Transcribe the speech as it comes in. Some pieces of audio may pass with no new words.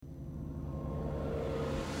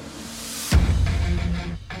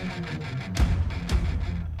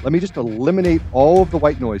Let me just eliminate all of the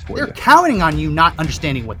white noise for They're you. counting on you not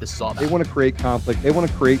understanding what this is all about. They want to create conflict. They want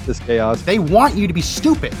to create this chaos. They want you to be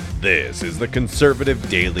stupid. This is the Conservative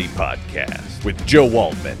Daily Podcast with Joe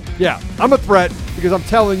Waldman Yeah, I'm a threat because I'm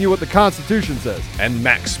telling you what the Constitution says. and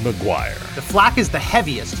Max McGuire. The flak is the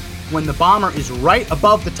heaviest when the bomber is right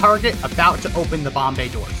above the target, about to open the bomb bay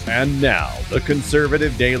doors. And now the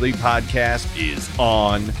Conservative Daily Podcast is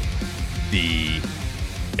on the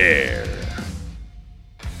air.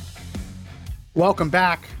 Welcome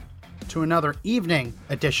back to another evening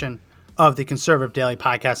edition of the Conservative Daily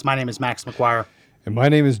Podcast. My name is Max McGuire. And my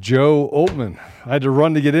name is Joe Oltman. I had to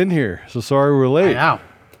run to get in here, so sorry we're late. I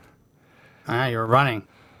know. You're running.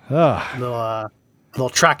 A little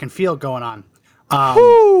track and field going on.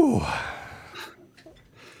 Woo!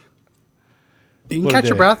 You can What a catch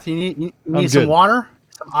your day. breath. You need I'm some good. water,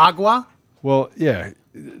 some agua. Well, yeah,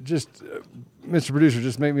 just, Mr. Producer,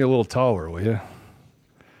 just make me a little taller, will you?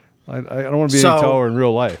 I don't want to be any taller in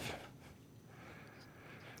real life.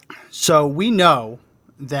 So we know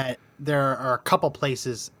that there are a couple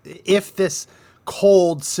places, if this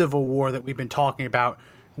cold civil war that we've been talking about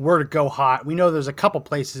were to go hot, we know there's a couple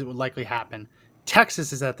places it would likely happen.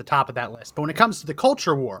 Texas is at the top of that list. But when it comes to the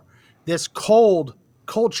culture war, this cold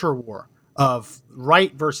culture war of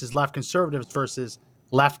right versus left, conservatives versus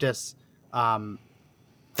leftists,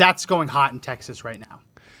 that's going hot in Texas right now.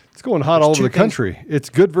 It's going hot There's all over two the things- country. It's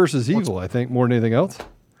good versus evil, I think, more than anything else.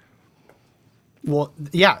 Well,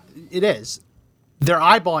 yeah, it is. They're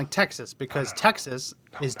eyeballing Texas because Texas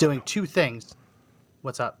is doing two things.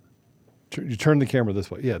 What's up? You turn the camera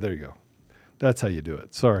this way. Yeah, there you go. That's how you do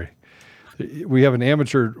it. Sorry. We have an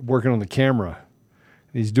amateur working on the camera.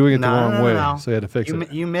 He's doing it the wrong way, so I had to fix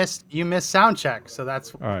it. You missed sound check, so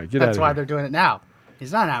that's All right, get that's outta why here. they're doing it now.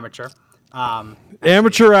 He's not an amateur.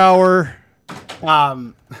 Amateur hour.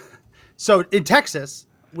 So in Texas,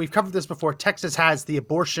 we've covered this before. Texas has the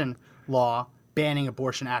abortion law banning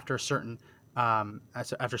abortion after a certain day. I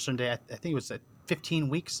think it was 15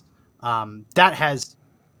 weeks. That has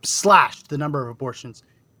slashed the number of abortions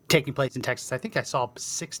taking place in Texas. I think I saw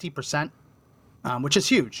 60%, which is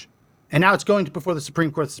huge. And now it's going before the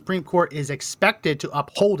Supreme Court. The Supreme Court is expected to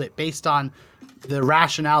uphold it based on the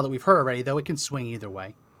rationale that we've heard already, though it can swing either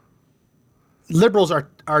way. Liberals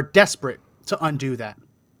are desperate to undo that.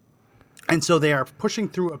 And so they are pushing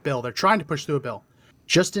through a bill. They're trying to push through a bill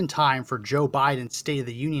just in time for Joe Biden's State of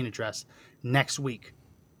the Union address next week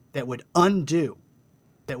that would undo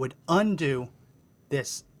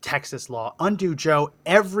this Texas law, undo, Joe,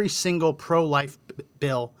 every single pro-life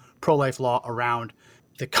bill, pro-life law around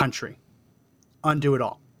the country. Undo it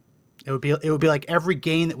all. It would be like every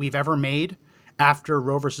gain that we've ever made after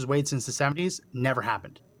Roe versus Wade since the 70s never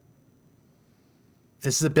happened.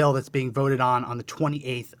 This is a bill that's being voted on the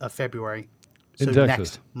 28th of February. So In Texas.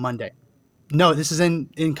 next Monday. No, this is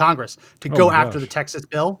in Congress to go my after gosh. the Texas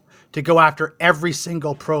bill, to go after every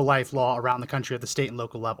single pro-life law around the country at the state and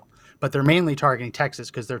local level. But they're mainly targeting Texas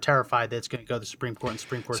because they're terrified that it's going to go to the Supreme Court and the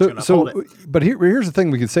Supreme Court's going to uphold it. But here's the thing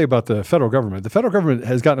we can say about the federal government. The federal government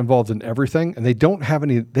has gotten involved in everything, and they don't have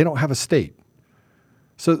a state.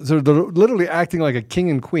 So they're literally acting like a king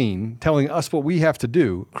and queen, telling us what we have to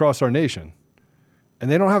do across our nation, and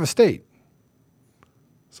they don't have a state.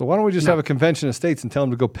 So why don't we just have a convention of states and tell them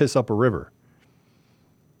to go piss up a river?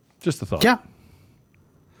 Just a thought. Yeah.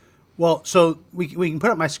 Well, so we can put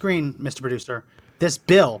up my screen, Mr. Producer. This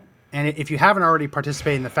bill, and if you haven't already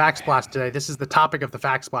participated in the Fax Blast today, this is the topic of the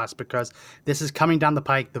Fax Blast because this is coming down the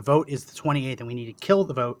pike. The vote is the 28th, and we need to kill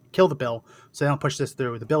the bill so they don't push this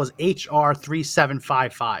through. The bill is H.R.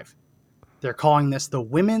 3755. They're calling this the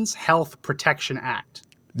Women's Health Protection Act.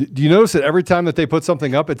 Do you notice that every time that they put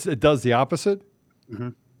something up, it does the opposite? Mm-hmm.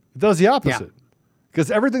 It does the opposite.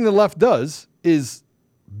 Because everything the left does is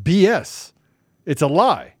BS. It's a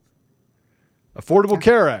lie. Affordable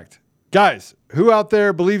Care Act. Guys, who out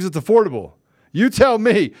there believes it's affordable? You tell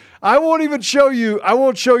me. I won't show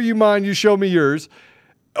you mine. You show me yours.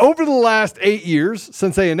 Over the last 8 years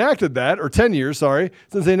since they enacted that, or 10 years, sorry,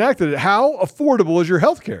 since they enacted it, how affordable is your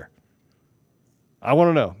health care? I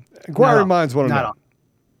want to know. Inquiring minds want to know.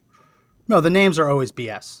 No, the names are always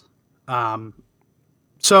BS.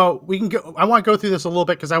 So we can go. I want to go through this a little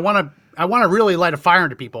bit because I want to really light a fire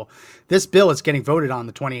into people. This bill is getting voted on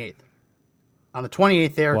the 28th. On the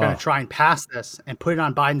 28th, they're going to try and pass this and put it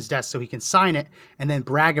on Biden's desk so he can sign it and then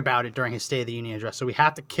brag about it during his State of the Union address. So we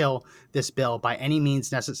have to kill this bill by any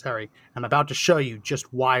means necessary. I'm about to show you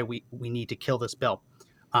just why we need to kill this bill.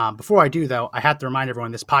 Before I do, though, I have to remind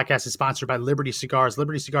everyone this podcast is sponsored by Liberty Cigars.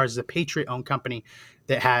 Liberty Cigars is a Patriot-owned company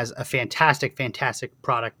that has a fantastic, fantastic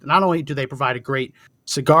product. Not only do they provide a great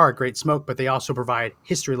cigar, great smoke, but they also provide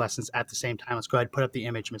history lessons at the same time. Let's go ahead and put up the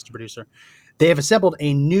image, Mr. Producer. They have assembled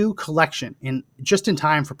a new collection just in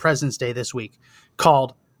time for President's Day this week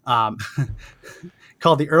called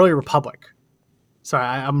called the Early Republic. Sorry,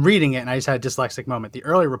 I'm reading it and I just had a dyslexic moment. The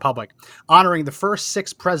Early Republic, honoring the first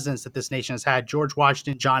 6 presidents that this nation has had: George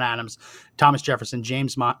Washington, John Adams, Thomas Jefferson,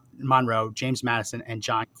 James Monroe, James Madison, and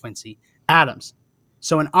John Quincy Adams.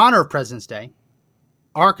 So in honor of President's Day,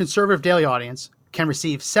 our conservative daily audience can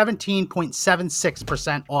receive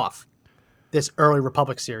 17.76% off this Early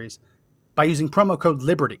Republic series by using promo code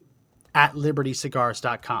LIBERTY at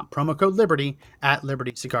libertycigars.com. Promo code LIBERTY at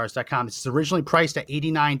libertycigars.com. This is originally priced at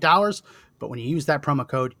 $89, but when you use that promo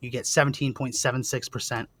code, you get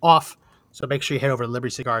 17.76% off. So make sure you head over to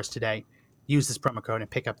Liberty Cigars today, use this promo code, and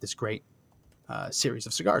pick up this great series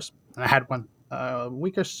of cigars. And I had one a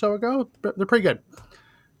week or so ago. They're pretty good.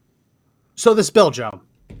 So this bill, Joe,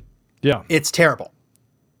 Yeah. it's terrible.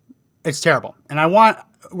 It's terrible. And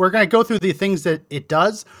we're going to go through the things that it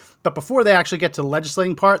does, but before they actually get to the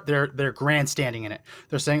legislating part, they're grandstanding in it.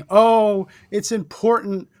 They're saying, oh, it's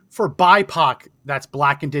important for BIPOC, that's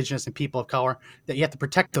Black, Indigenous, and people of color, that you have to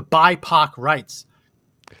protect the BIPOC rights.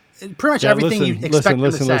 Pretty much everything you expect them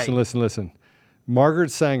to say. Listen. Margaret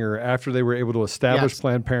Sanger, after they were able to establish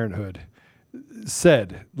Planned Parenthood,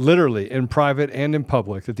 said literally in private and in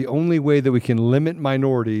public that the only way that we can limit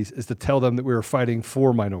minorities is to tell them that we are fighting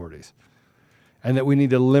for minorities and that we need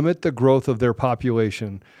to limit the growth of their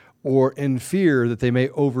population or in fear that they may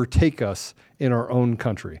overtake us in our own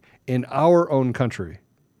country. In our own country.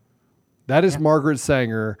 That is Margaret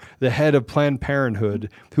Sanger, the head of Planned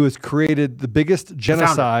Parenthood, who has created the biggest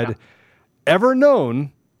genocide ever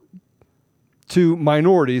known to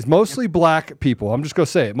minorities, mostly black people. I'm just going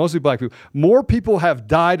to say it, mostly black people. More people have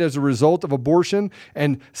died as a result of abortion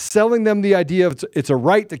and selling them the idea of it's a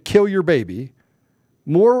right to kill your baby.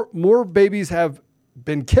 More babies have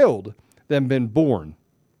been killed than been born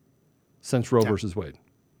since Roe versus Wade.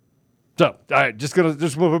 So, I just want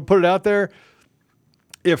to put it out there.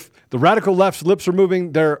 If the radical left's lips are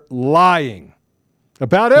moving, they're lying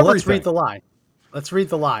about everything. Let's read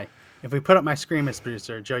the lie. If we put up my screen, Mr.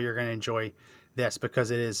 Producer, Joe, you're going to enjoy this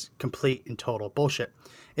because it is complete and total bullshit.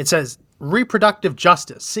 It says, reproductive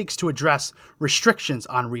justice seeks to address restrictions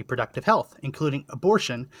on reproductive health, including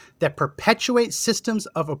abortion, that perpetuate systems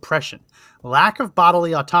of oppression, lack of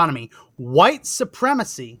bodily autonomy, white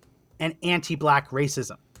supremacy, and anti-black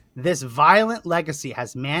racism. This violent legacy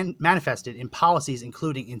has manifested in policies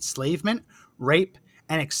including enslavement, rape,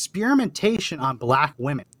 and experimentation on black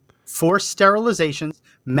women, forced sterilizations,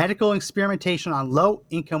 medical experimentation on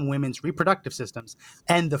low-income women's reproductive systems,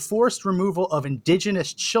 and the forced removal of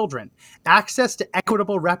indigenous children. Access to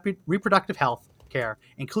equitable reproductive health care,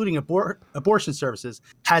 including abortion services,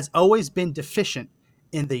 has always been deficient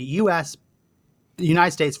in the United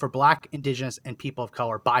States for Black, Indigenous, and people of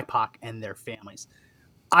color, BIPOC, and their families.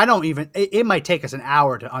 It might take us an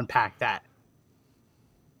hour to unpack that.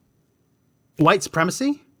 White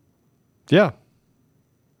supremacy? Yeah.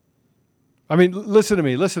 I mean, listen to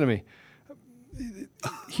me.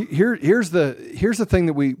 Here's the thing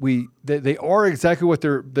that they are exactly what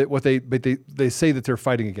they say that they're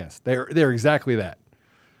fighting against. They're exactly that.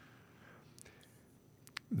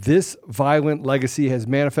 This violent legacy has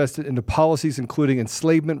manifested into policies including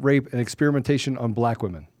enslavement, rape, and experimentation on black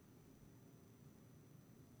women.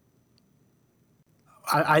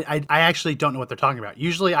 I actually don't know what they're talking about.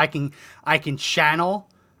 Usually I can channel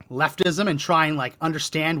leftism and try and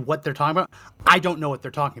understand what they're talking about. I don't know what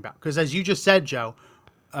they're talking about because, as you just said, Joe,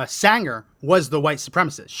 Sanger was the white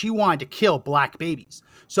supremacist. She wanted to kill black babies.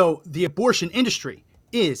 So the abortion industry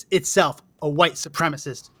is itself a white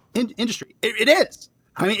supremacist industry. It is.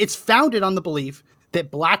 I mean, it's founded on the belief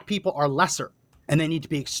that black people are lesser and they need to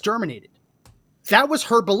be exterminated. That was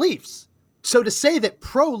her beliefs. So to say that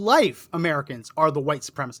pro-life Americans are the white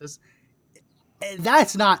supremacists,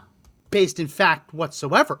 that's not based in fact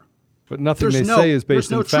whatsoever. But nothing they say is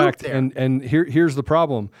based in fact. And here's the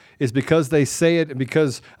problem, is because they say it and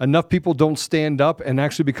because enough people don't stand up and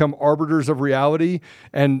actually become arbiters of reality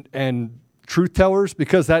and truth tellers,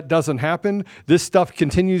 because that doesn't happen, this stuff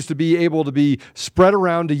continues to be able to be spread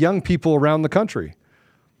around to young people around the country.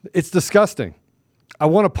 It's disgusting. I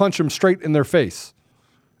want to punch them straight in their face.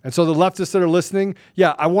 And so the leftists that are listening,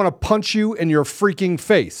 I want to punch you in your freaking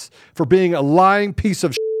face for being a lying piece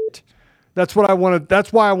of shit. That's why I want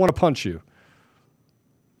to punch you.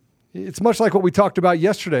 It's much like what we talked about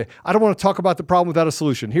yesterday. I don't want to talk about the problem without a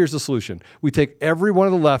solution. Here's the solution. We take every one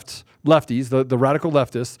of the lefties, the radical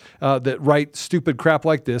leftists that write stupid crap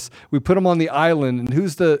like this. We put them on the island. And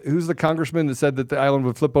who's the congressman that said that the island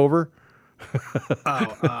would flip over?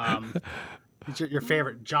 He's your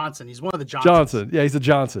favorite, Johnson. He's one of the Johnsons. Johnson. Yeah, he's a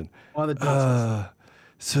Johnson. One of the Johnsons.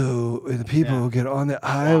 So the people get on the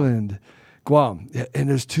island, Guam, and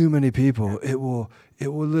there's too many people. It will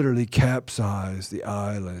literally capsize the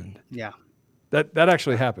island. Yeah. That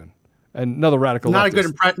actually happened. And another radical. Not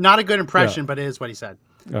leftist. a good impression, but it is what he said.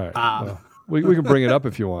 All right. Well, we can bring it up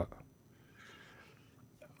if you want.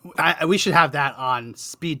 We should have that on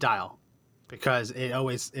speed dial because it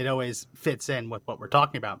always fits in with what we're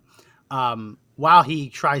talking about. While he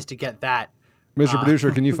tries to get that, Mr.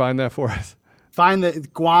 Producer, can you find that for us? Find the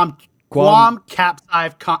Guam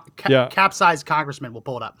capsized congressman. We'll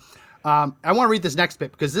pull it up. I want to read this next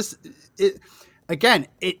bit because it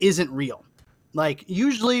isn't real. Like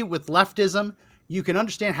usually with leftism, you can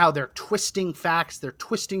understand how they're twisting facts, they're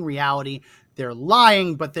twisting reality, they're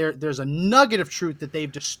lying, but there's a nugget of truth that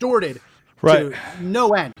they've distorted to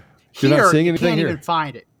no end. You're not seeing you anything can't here. even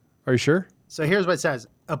find it. Are you sure? So here's what it says.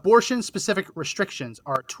 Abortion-specific restrictions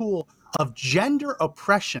are a tool of gender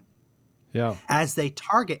oppression as they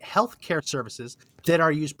target healthcare services that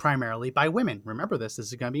are used primarily by women. Remember this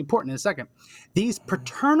is going to be important in a second. These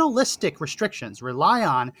paternalistic restrictions rely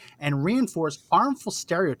on and reinforce harmful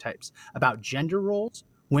stereotypes about gender roles,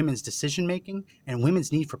 women's decision-making, and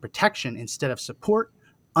women's need for protection instead of support,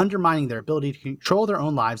 undermining their ability to control their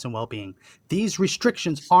own lives and well-being. These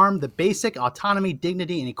restrictions harm the basic autonomy,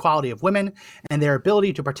 dignity, and equality of women and their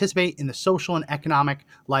ability to participate in the social and economic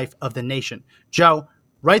life of the nation. Joe,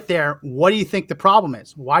 right there, what do you think the problem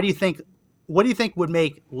is? What do you think would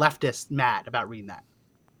make leftists mad about reading that?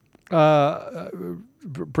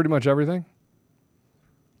 Pretty much everything.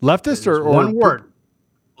 Leftists or one word.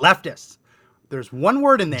 Leftists. There's one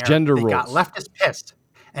word in there gender that roles. got leftists pissed.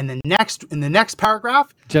 And in the next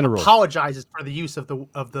paragraph, apologizes for the use of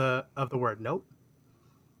the word. Nope.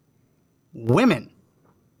 Women.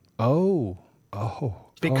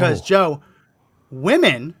 Because Joe,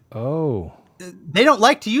 women. They don't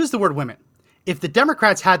like to use the word women. If the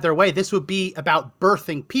Democrats had their way, this would be about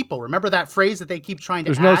birthing people. Remember that phrase that they keep trying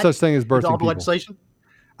to add? There's no such thing as birthing all the people. legislation.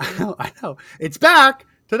 I know. It's back.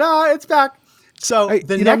 Ta-da! It's back. So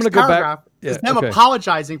the next paragraph is them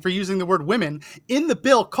apologizing for using the word women in the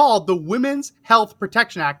bill called the Women's Health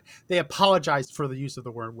Protection Act. They apologized for the use of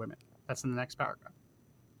the word women. That's in the next paragraph.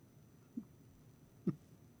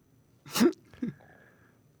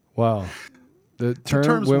 Wow. The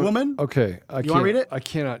terms woman? Okay. You want to read it? I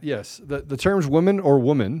cannot. Yes. The terms women or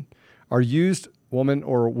woman are used, woman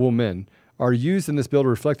or woman, are used in this bill to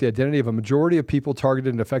reflect the identity of a majority of people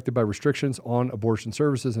targeted and affected by restrictions on abortion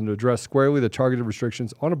services and to address squarely the targeted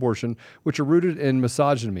restrictions on abortion, which are rooted in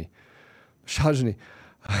misogyny.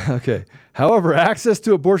 Okay. However, access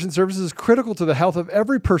to abortion services is critical to the health of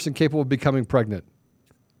every person capable of becoming pregnant.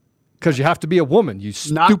 Because you have to be a woman, you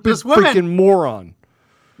stupid freaking moron.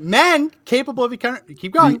 Men capable of becoming...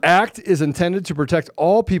 Keep going. The act is intended to protect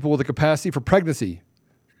all people with the capacity for pregnancy.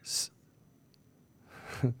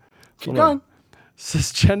 Keep going.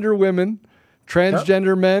 Cisgender women,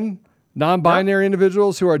 transgender men, non-binary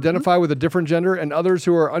individuals who identify with a different gender, and others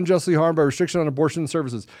who are unjustly harmed by restriction on abortion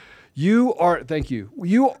services. Thank you.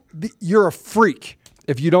 You're a freak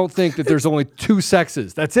if you don't think that there's only two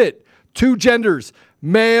sexes. That's it. Two genders,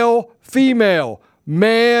 male, female,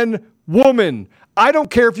 man, woman. I don't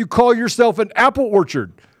care if you call yourself an apple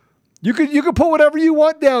orchard. You could put whatever you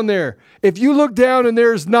want down there. If you look down and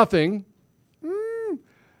there's nothing,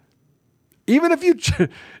 even if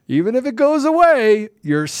it goes away,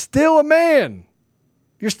 you're still a man.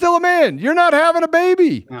 You're still a man. You're not having a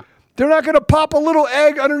baby. Yeah. They're not going to pop a little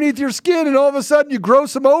egg underneath your skin and all of a sudden you grow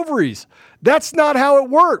some ovaries. That's not how it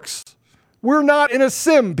works. We're not in a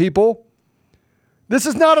sim, people. This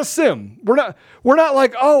is not a sim. We're not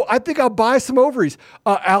like, oh, I think I'll buy some ovaries.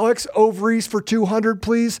 Alex, ovaries for $200,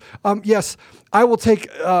 please. Yes, I will take.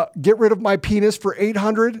 Get rid of my penis for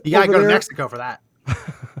 $800. You gotta go to Mexico for that.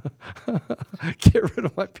 Get rid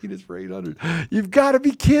of my penis for $800. You've got to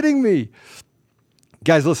be kidding me,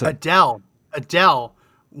 guys. Listen, Adele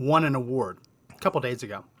won an award a couple days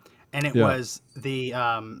ago, and it was the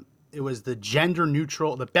gender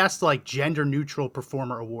neutral, the best gender neutral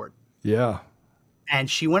performer award. Yeah. And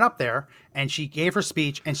she went up there and she gave her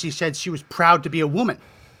speech and she said she was proud to be a woman.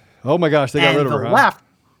 Oh my gosh, they got rid of her. And the left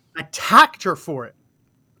attacked her for it.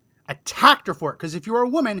 Because if you're a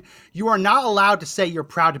woman, you are not allowed to say you're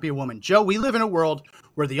proud to be a woman. Joe, we live in a world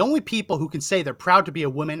where the only people who can say they're proud to be a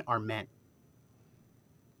woman are men.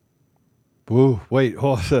 Whoa, wait,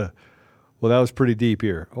 hold on. Well, that was pretty deep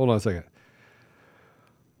here. Hold on a second.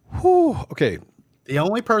 Whew, okay. The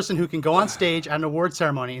only person who can go on stage at an award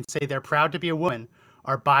ceremony and say they're proud to be a woman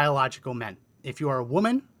are biological men. if you are a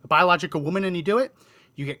woman, a biological woman, and you do it,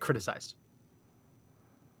 you get criticized.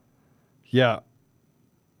 Yeah.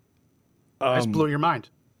 I just blew your mind.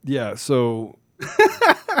 Yeah. So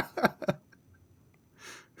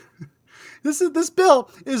this bill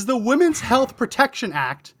is the Women's Health Protection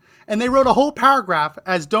Act, and they wrote a whole paragraph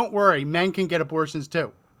as "Don't worry, men can get abortions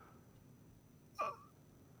too."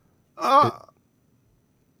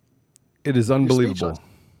 it is unbelievable.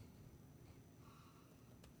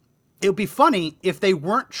 It would be funny if they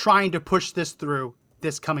weren't trying to push this through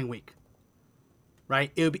this coming week,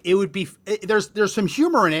 right? It would be there's some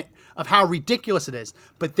humor in it of how ridiculous it is,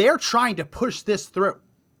 but they're trying to push this through.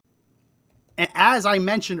 And as I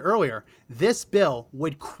mentioned earlier, this bill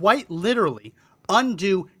would quite literally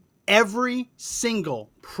undo every single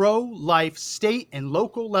pro-life state and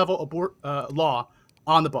local level law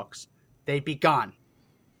on the books. They'd be gone.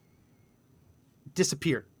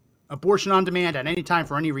 Disappeared. Abortion on demand at any time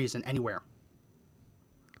for any reason, anywhere.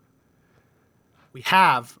 We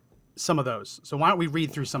have some of those. So why don't we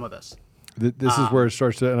read through some of this? This is where it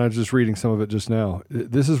starts to, and I was just reading some of it just now.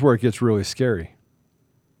 This is where it gets really scary.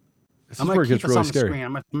 This is where it gets really scary.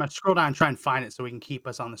 I'm going to scroll down and try and find it so we can keep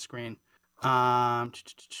us on the screen.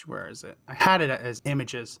 Where is it? I had it as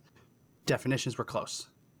images. Definitions were close.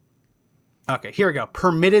 Okay, here we go.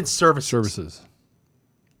 Permitted services.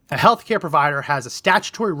 A healthcare provider has a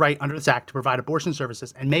statutory right under this act to provide abortion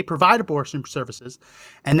services and may provide abortion services,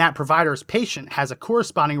 and that provider's patient has a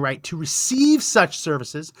corresponding right to receive such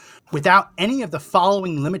services without any of the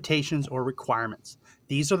following limitations or requirements.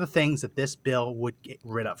 These are the things that this bill would get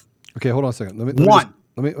rid of. Okay, hold on a second. Let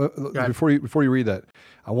me before you read that,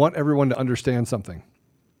 I want everyone to understand something.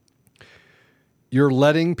 You're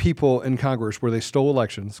letting people in Congress where they stole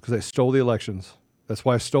elections, because they stole the elections. That's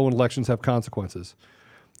why stolen elections have consequences.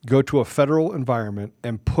 Go to a federal environment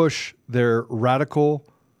and push their radical,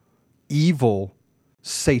 evil,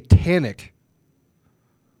 satanic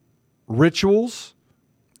rituals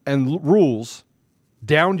and rules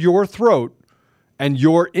down your throat, and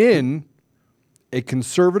you're in a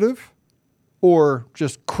conservative or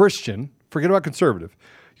just Christian, forget about conservative,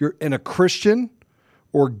 you're in a Christian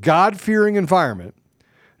or God-fearing environment.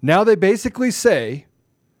 Now they basically say,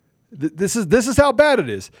 this is how bad it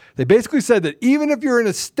is. They basically said that even if you're in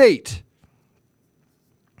a state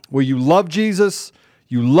where you love Jesus,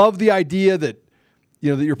 you love the idea that,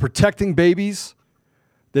 that you're protecting babies,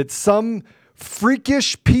 that some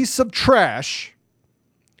freakish piece of trash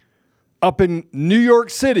up in New York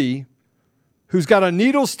City who's got a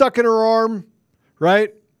needle stuck in her arm,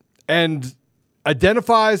 right, and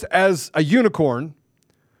identifies as a unicorn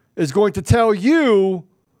is going to tell you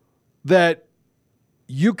that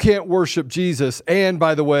you can't worship Jesus. And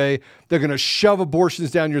by the way, they're going to shove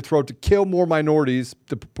abortions down your throat to kill more minorities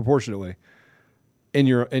proportionately in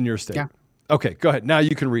your state. Yeah. Okay, go ahead. Now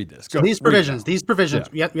you can read this. So these provisions,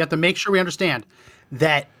 yeah. we have to make sure we understand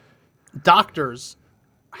that doctors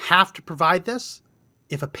have to provide this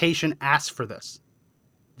if a patient asks for this.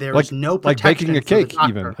 There is no protection. Like baking a cake,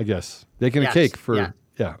 even, I guess. Baking a cake for,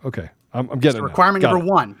 yeah, okay. I'm getting it. Requirement number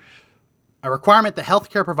one, a requirement the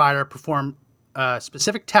healthcare provider perform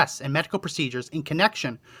specific tests and medical procedures in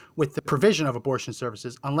connection with the provision of abortion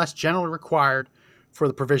services unless generally required for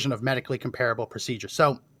the provision of medically comparable procedures.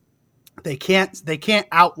 So they can't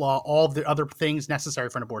outlaw all of the other things necessary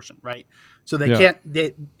for an abortion, right? So they can't,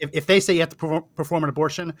 if they say you have to perform an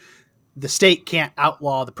abortion, the state can't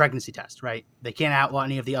outlaw the pregnancy test, right? They can't outlaw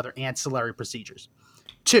any of the other ancillary procedures.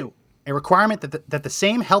 Two, a requirement that the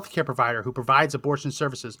same healthcare provider who provides abortion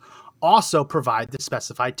services also provide the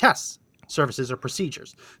specified tests, services, or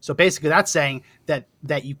procedures. So basically that's saying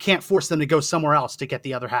that you can't force them to go somewhere else to get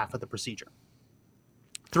the other half of the procedure.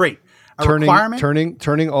 Three,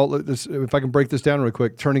 turning all this, if I can break this down really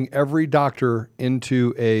quick, turning every doctor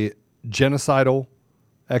into a genocidal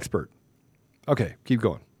expert. Okay, keep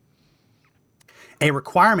going. A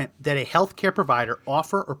requirement that a healthcare provider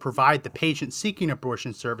offer or provide the patient seeking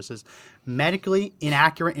abortion services medically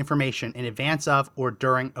inaccurate information in advance of or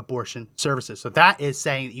during abortion services. So that is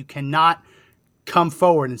saying that you cannot come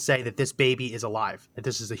forward and say that this baby is alive, that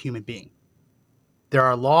this is a human being. There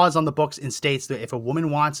are laws on the books in states that if a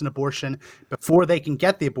woman wants an abortion, before they can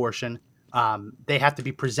get the abortion, they have to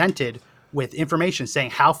be presented with information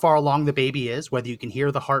saying how far along the baby is, whether you can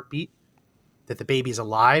hear the heartbeat, that the baby is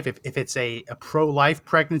alive. If it's a pro-life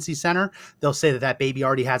pregnancy center, they'll say that baby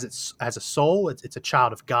already has a soul. It's a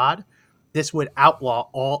child of God. This would outlaw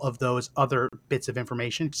all of those other bits of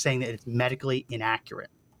information, saying that it's medically inaccurate.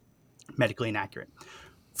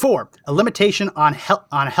 4, a limitation on a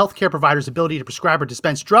healthcare provider's ability to prescribe or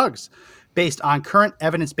dispense drugs based on current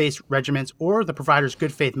evidence-based regimens or the provider's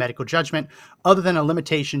good faith medical judgment, other than a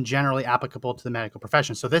limitation generally applicable to the medical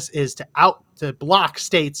profession. So this is to block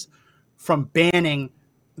states from banning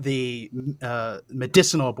the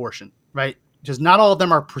medicinal abortion, right? Because not all of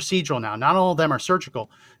them are procedural now. Not all of them are surgical.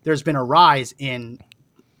 There's been a rise in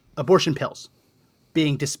abortion pills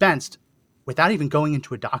being dispensed without even going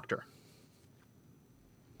into a doctor.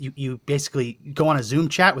 You basically go on a Zoom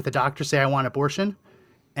chat with a doctor, say, I want abortion,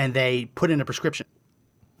 and they put in a prescription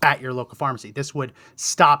at your local pharmacy. This would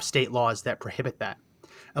stop state laws that prohibit that.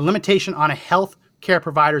 A limitation on a health care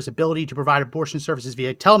provider's ability to provide abortion services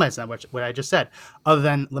via telemedicine, what I just said, other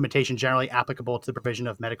than limitation generally applicable to the provision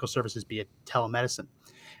of medical services via telemedicine.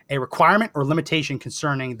 A requirement or limitation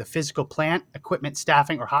concerning the physical plant, equipment,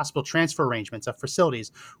 staffing, or hospital transfer arrangements of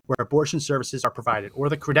facilities where abortion services are provided, or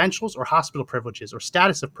the credentials or hospital privileges or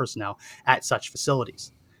status of personnel at such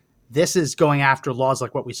facilities. This is going after laws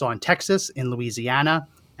like what we saw in Texas, in Louisiana,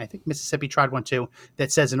 I think Mississippi tried one too,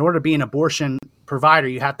 that says in order to be an abortion provider,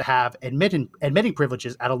 you have to have admitting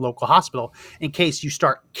privileges at a local hospital. In case you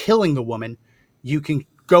start killing the woman, you can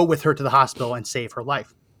go with her to the hospital and save her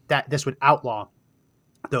life. This would outlaw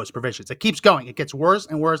those provisions. It keeps going. It gets worse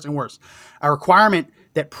and worse and worse. A requirement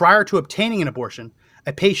that prior to obtaining an abortion,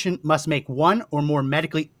 a patient must make one or more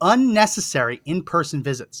medically unnecessary in-person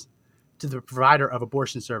visits to the provider of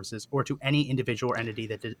abortion services or to any individual or entity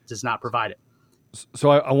that does not provide it.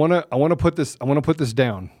 So I want to put this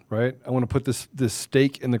down, right? I want to put this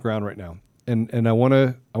stake in the ground right now. And I want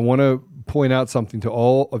to point out something to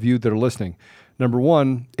all of you that are listening. Number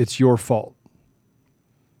one, it's your fault.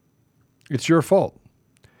 It's your fault.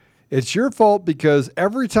 It's your fault because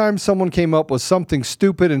every time someone came up with something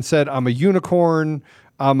stupid and said, I'm a unicorn,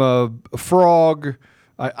 I'm a frog,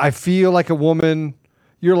 I feel like a woman,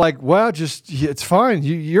 you're like, well, it's fine.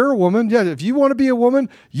 You're a woman. Yeah, if you want to be a woman,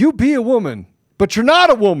 you be a woman. But you're not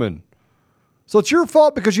a woman. So it's your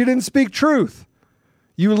fault because you didn't speak truth.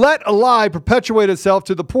 You let a lie perpetuate itself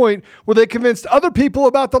to the point where they convinced other people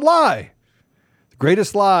about the lie. The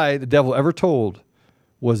greatest lie the devil ever told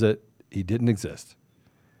was that he didn't exist.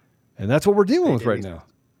 And that's what we're dealing with right now.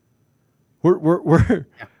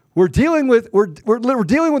 We're dealing with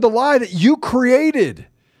the lie that you created.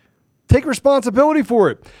 Take responsibility for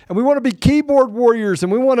it. And we want to be keyboard warriors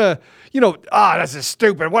and we want to, this is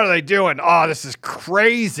stupid. What are they doing? Oh, this is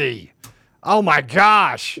crazy. Oh my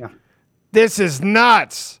gosh. Yeah. This is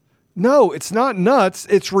nuts. No, it's not nuts.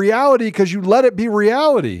 It's reality because you let it be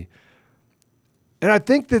reality. And I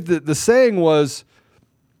think that the saying was,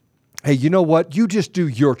 hey, you know what? You just do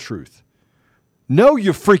your truth. No,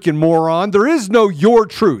 you freaking moron. There is no your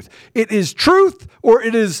truth. It is truth or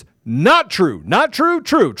it is not true. Not true,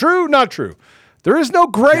 true, true, not true. There is no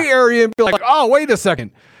gray area and be like, oh, wait a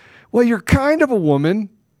second. Well, you're kind of a woman.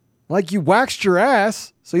 Like you waxed your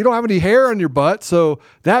ass, so you don't have any hair on your butt, so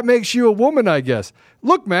that makes you a woman, I guess.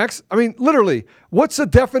 Look, Max, I mean, literally, what's the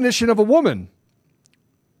definition of a woman?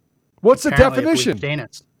 What's apparently the definition?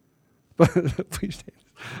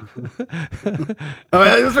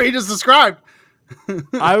 That's what you just described.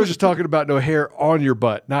 I was just talking about no hair on your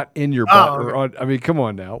butt, not in your butt. Okay. Or on. I mean, come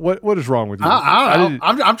on now. What is wrong with you? I don't know.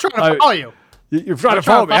 I'm trying to follow you. You're trying to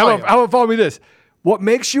follow me. How about follow me this? What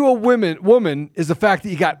makes you a woman is the fact that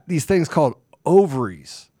you got these things called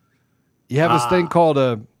ovaries. You have this thing called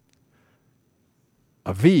a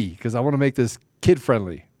V, because I want to make this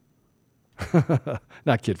kid-friendly.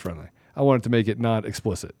 Not kid-friendly. I wanted to make it not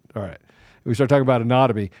explicit. All right. We start talking about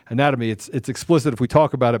anatomy, it's explicit if we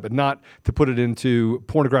talk about it, but not to put it into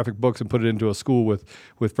pornographic books and put it into a school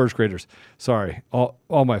with first graders. Sorry,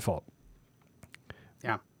 all my fault.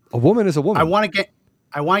 Yeah, a woman is a woman. I want to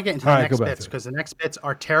get into the next bits because the next bits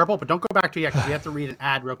are terrible. But don't go back to it yet because we have to read an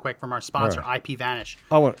ad real quick from our sponsor, right. IPVanish.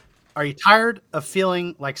 Are you tired of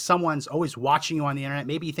feeling like someone's always watching you on the internet?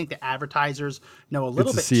 Maybe you think the advertisers know a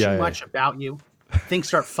little bit too much about you. Things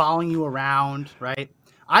start following you around, right?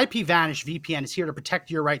 IPVanish VPN is here to protect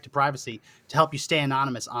your right to privacy to help you stay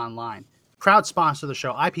anonymous online. Proud sponsor of the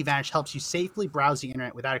show, IPVanish helps you safely browse the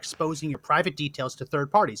internet without exposing your private details to third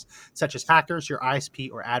parties, such as hackers, your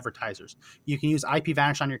ISP, or advertisers. You can use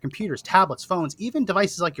IPVanish on your computers, tablets, phones, even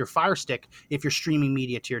devices like your Fire Stick if you're streaming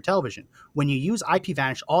media to your television. When you use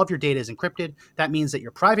IPVanish, all of your data is encrypted. That means that your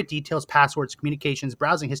private details, passwords, communications,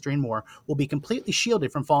 browsing history, and more will be completely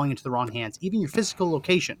shielded from falling into the wrong hands. Even your physical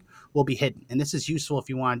location will be hidden. And this is useful if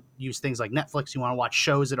you want to use things like Netflix, you want to watch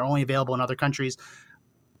shows that are only available in other countries.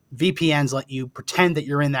 VPNs let you pretend that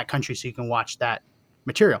you're in that country so you can watch that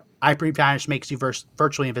material. IPVanish makes you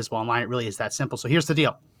virtually invisible online. It really is that simple. So here's the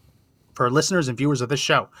deal. For listeners and viewers of this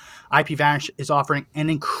show, IPVanish is offering an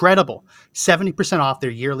incredible 70% off their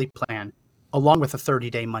yearly plan, along with a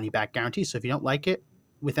 30-day money-back guarantee. So if you don't like it,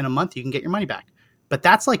 within a month, you can get your money back. But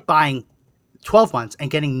that's like buying 12 months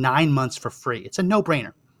and getting 9 months for free. It's a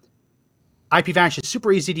no-brainer. IPVanish is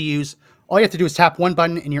super easy to use. All you have to do is tap one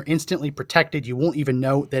button and you're instantly protected. You won't even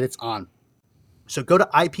know that it's on. So go to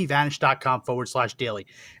ipvanish.com/daily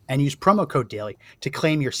and use promo code daily to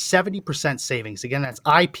claim your 70% savings. Again, that's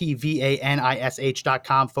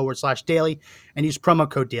ipvanish.com/daily and use promo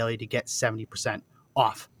code daily to get 70%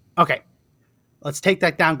 off. Okay, let's take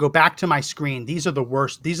that down. Go back to my screen. These are the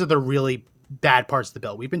worst. These are the really bad parts of the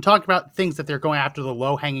bill. We've been talking about things that they're going after, the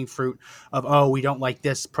low-hanging fruit of, oh, we don't like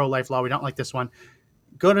this pro-life law. We don't like this one.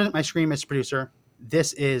 Go to my screen, Mr. Producer.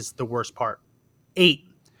 This is the worst part. 8.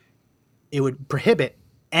 It would prohibit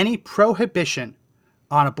any prohibition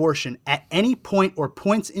on abortion at any point or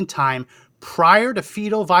points in time prior to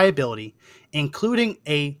fetal viability, including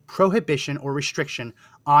a prohibition or restriction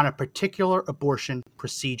on a particular abortion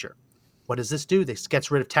procedure. What does this do? This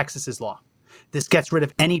gets rid of Texas's law. This gets rid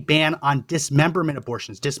of any ban on dismemberment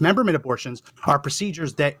abortions. Dismemberment abortions are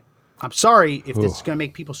procedures that, I'm sorry if this is going to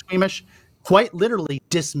make people squeamish, quite literally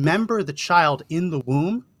dismember the child in the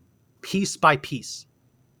womb piece by piece.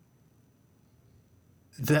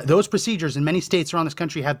 Those procedures in many states around this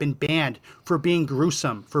country have been banned for being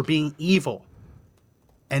gruesome, for being evil.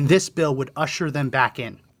 And this bill would usher them back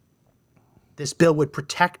in. This bill would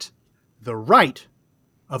protect the right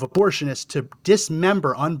of abortionists to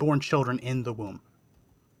dismember unborn children in the womb.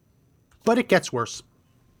 But it gets worse.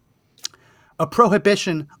 A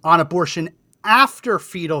prohibition on abortion after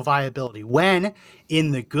fetal viability, when,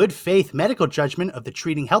 in the good faith medical judgment of the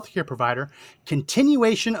treating healthcare provider,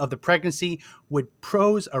 continuation of the pregnancy would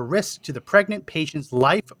pose a risk to the pregnant patient's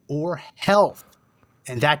life or health.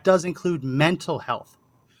 And that does include mental health.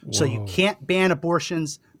 Whoa. So you can't ban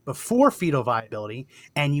abortions before fetal viability,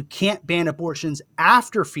 and you can't ban abortions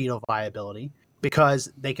after fetal viability,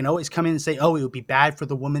 because they can always come in and say, oh, it would be bad for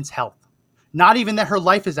the woman's health. Not even that her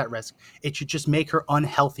life is at risk. It should just make her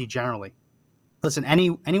unhealthy generally. Listen,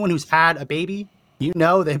 anyone who's had a baby, you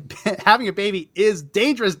know that having a baby is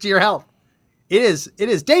dangerous to your health. It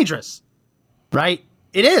is dangerous, right?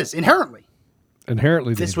 It is inherently.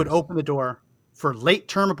 Inherently dangerous. This would open the door for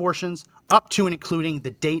late-term abortions up to and including the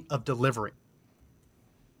date of delivery.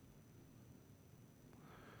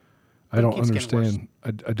 I don't understand.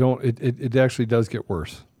 I don't. It actually does get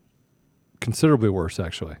worse. Considerably worse,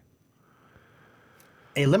 actually.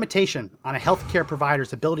 A limitation on a healthcare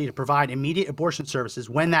provider's ability to provide immediate abortion services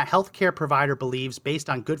when that healthcare provider believes, based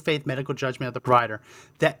on good faith medical judgment of the provider,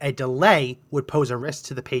 that a delay would pose a risk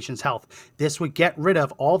to the patient's health. This would get rid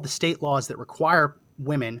of all the state laws that require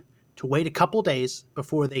women to wait a couple days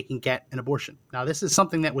before they can get an abortion. Now, this is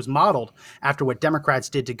something that was modeled after what Democrats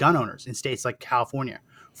did to gun owners in states like California,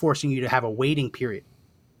 forcing you to have a waiting period.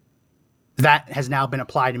 That has now been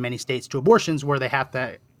applied in many states to abortions, where they have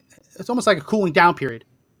to, it's almost like a cooling down period.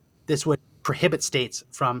 This would prohibit states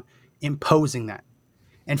from imposing that.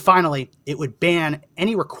 And finally, it would ban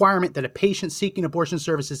any requirement that a patient seeking abortion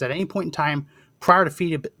services at any point in time prior to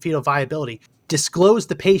fetal viability disclose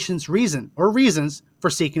the patient's reason or reasons for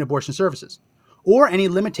seeking abortion services, or any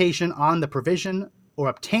limitation on the provision or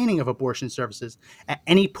obtaining of abortion services at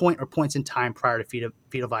any point or points in time prior to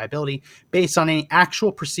fetal viability, based on any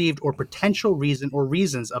actual, perceived, or potential reason or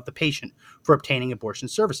reasons of the patient for obtaining abortion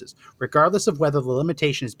services, regardless of whether the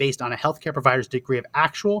limitation is based on a healthcare provider's degree of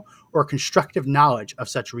actual or constructive knowledge of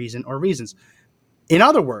such reason or reasons. In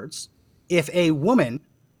other words, if a woman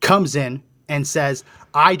comes in and says,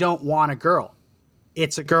 I don't want a girl,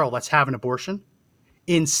 it's a girl, let's have an abortion.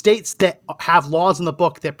 In states that have laws in the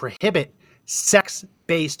book that prohibit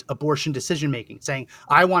sex-based abortion decision-making, saying,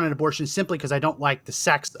 I want an abortion simply because I don't like the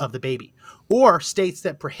sex of the baby, or states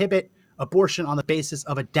that prohibit abortion on the basis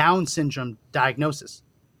of a Down syndrome diagnosis,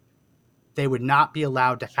 they would not be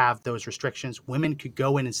allowed to have those restrictions. Women could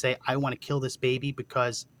go in and say, I want to kill this baby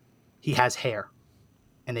because he has hair,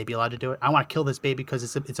 and they'd be allowed to do it. I want to kill this baby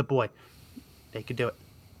because it's a boy. They could do it.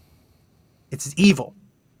 It's evil.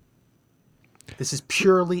 This is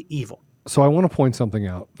purely evil. So I want to point something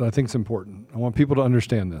out that I think is important. I want people to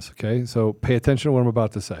understand this, okay? So pay attention to what I'm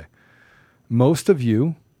about to say. Most of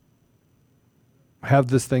you have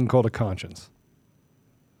this thing called a conscience.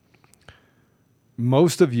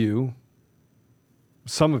 Most of you,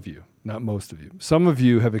 some of you, not most of you, some of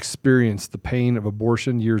you have experienced the pain of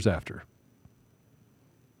abortion years after.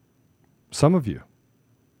 Some of you.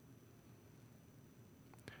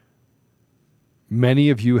 Many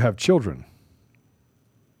of you have children.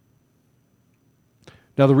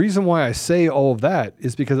 Now, the reason why I say all of that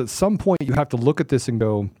is because at some point you have to look at this and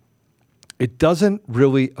go, it doesn't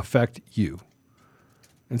really affect you.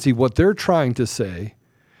 And see, what they're trying to say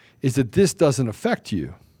is that this doesn't affect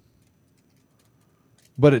you,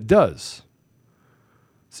 but it does.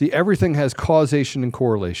 See, everything has causation and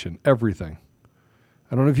correlation, everything.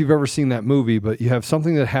 I don't know if you've ever seen that movie, but you have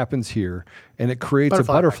something that happens here and it creates a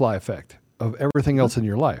butterfly effect of everything else in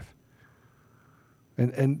your life.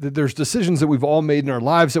 And there's decisions that we've all made in our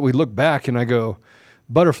lives that we look back and I go,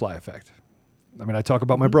 butterfly effect. I mean, I talk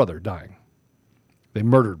about my brother dying. They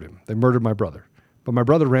murdered him. They murdered my brother. But my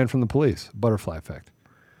brother ran from the police. Butterfly effect.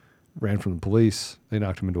 Ran from the police. They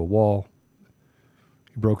knocked him into a wall.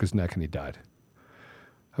 He broke his neck and he died.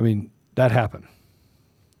 I mean, that happened.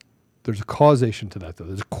 There's a causation to that, though.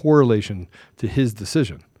 There's a correlation to his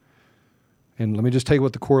decision. And let me just tell you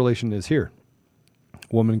what the correlation is here.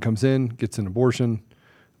 A woman comes in, gets an abortion,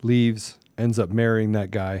 leaves, ends up marrying that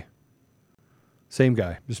guy. Same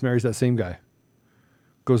guy. Just marries that same guy.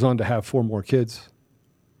 Goes on to have 4 more kids.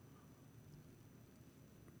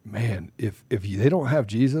 Man, if they don't have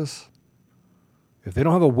Jesus, if they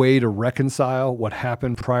don't have a way to reconcile what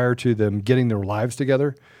happened prior to them getting their lives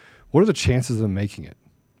together, what are the chances of them making it?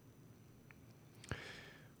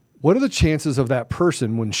 What are the chances of that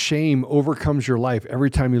person when shame overcomes your life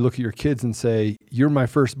every time you look at your kids and say, you're my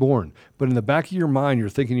firstborn, but in the back of your mind, you're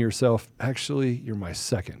thinking to yourself, actually, you're my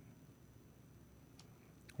second?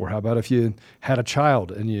 Or how about if you had a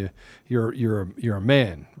child and you're a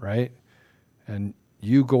man, right? And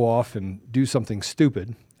you go off and do something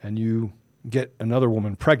stupid and you get another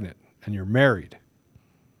woman pregnant and you're married.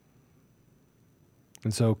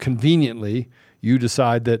 And so conveniently, you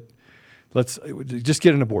decide that let's just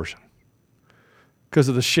get an abortion because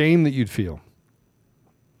of the shame that you'd feel.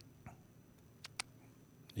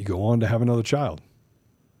 You go on to have another child.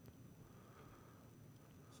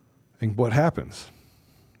 And what happens?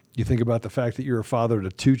 You think about the fact that you're a father to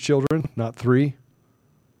 2 children, not 3.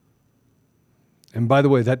 And by the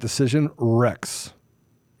way, that decision wrecks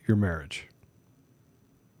your marriage.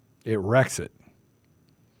 It wrecks it.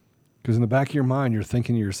 Because in the back of your mind, you're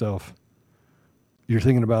thinking to yourself, you're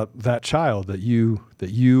thinking about that child that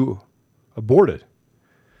you aborted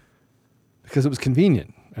because it was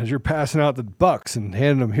convenient. As you're passing out the bucks and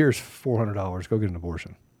handing them, here's $400, go get an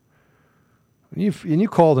abortion. And you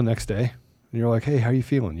call the next day and you're like, hey, how are you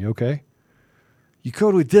feeling? You okay? You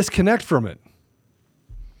totally disconnect from it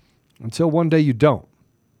until one day you don't.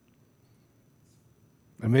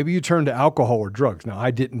 And maybe you turn to alcohol or drugs. Now,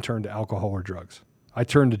 I didn't turn to alcohol or drugs. I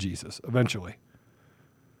turned to Jesus eventually.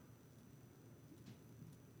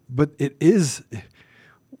 But it is,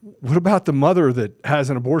 what about the mother that has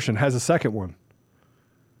an abortion, has a second one?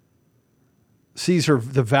 Sees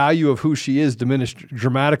the value of who she is diminished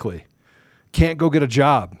dramatically. Can't go get a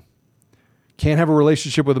job. Can't have a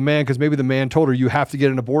relationship with a man because maybe the man told her you have to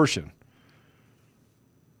get an abortion.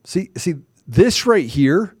 See, this right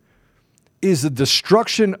here is the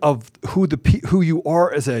destruction of who you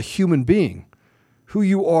are as a human being, who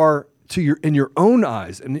you are in your own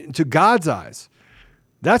eyes and to God's eyes.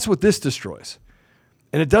 That's what this destroys.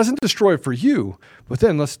 And it doesn't destroy it for you, but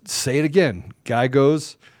then let's say it again.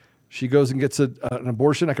 She goes and gets an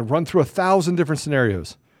abortion. I can run through 1,000 different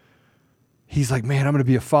scenarios. He's like, man, I'm going to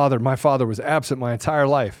be a father. My father was absent my entire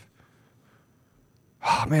life.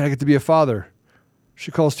 Oh, man, I get to be a father.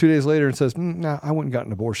 She calls 2 days later and says, nah, I went and got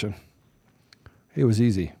an abortion. It was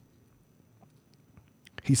easy.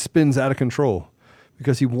 He spins out of control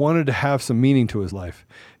because he wanted to have some meaning to his life.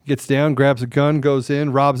 Gets down, grabs a gun, goes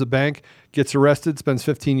in, robs a bank, gets arrested, spends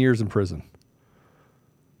 15 years in prison.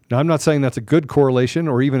 Now, I'm not saying that's a good correlation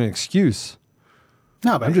or even an excuse.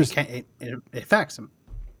 No, but it affects him.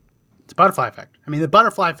 It's a butterfly effect. I mean, the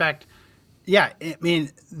butterfly effect, yeah, I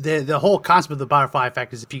mean, the whole concept of the butterfly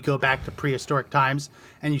effect is if you go back to prehistoric times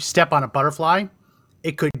and you step on a butterfly,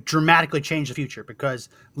 it could dramatically change the future because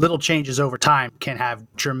little changes over time can have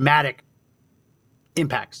dramatic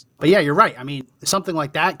impacts. But yeah, you're right. I mean, something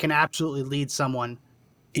like that can absolutely lead someone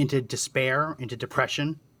into despair, into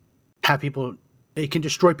depression, it can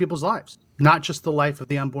destroy people's lives, not just the life of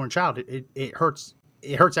the unborn child. It hurts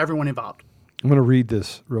everyone involved. I'm going to read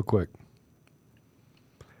this real quick.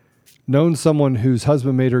 Known someone whose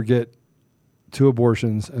husband made her get 2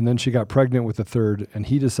 abortions and then she got pregnant with a 3rd and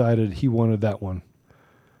he decided he wanted that one.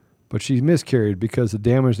 But she miscarried because of the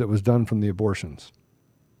damage that was done from the abortions.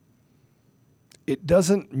 It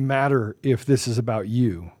doesn't matter if this is about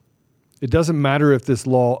you. It doesn't matter if this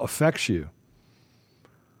law affects you.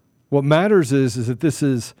 What matters is that this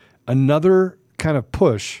is another kind of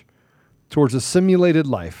push towards a simulated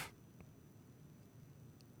life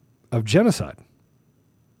of genocide.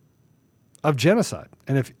 of genocide.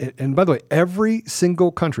 And by the way, every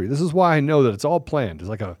single country, this is why I know that it's all planned. It's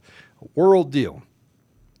like a world deal.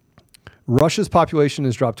 Russia's population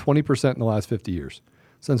has dropped 20% in the last 50 years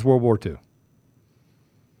since World War II.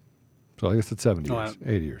 So I guess it's 70 years,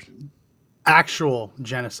 80 years. Actual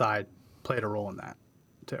genocide played a role in that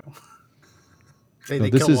too.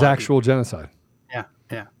 This is actual genocide.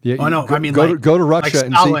 Yeah. Oh no, I mean go to Russia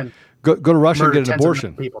and see. Go to Russia and get an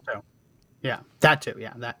abortion. People too. Yeah, that too.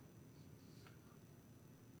 Yeah, that.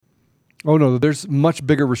 Oh no, there's much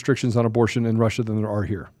bigger restrictions on abortion in Russia than there are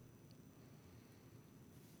here.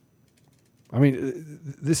 I mean,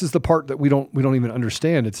 this is the part that we don't even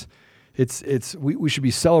understand. We should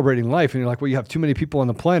be celebrating life, and you're like, well, you have too many people on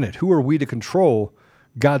the planet. Who are we to control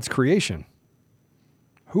God's creation?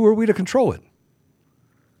 Who are we to control it?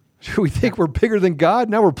 Do we think we're bigger than God?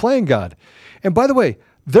 Now we're playing God. And by the way,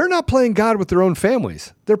 they're not playing God with their own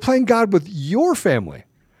families. They're playing God with your family.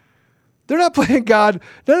 They're not playing God.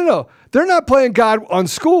 No. They're not playing God on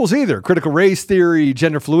schools either. Critical race theory,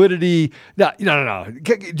 gender fluidity. No.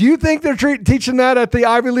 Do you think they're teaching that at the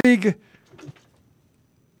Ivy League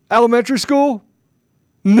elementary school?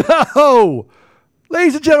 No.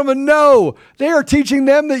 Ladies and gentlemen, no. They are teaching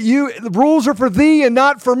them that the rules are for thee and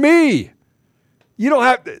not for me. You don't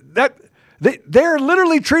have that. They're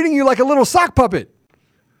literally treating you like a little sock puppet.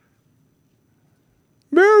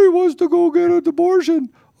 Mary wants to go get an abortion.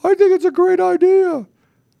 I think it's a great idea.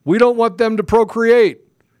 We don't want them to procreate.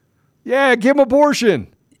 Yeah, give them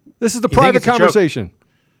abortion. This is the private conversation.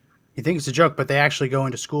 You think it's a joke, but they actually go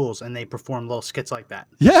into schools and they perform little skits like that.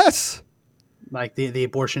 Yes. Like the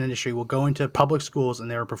abortion industry will go into public schools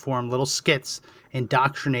and they will perform little skits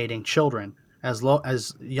indoctrinating children as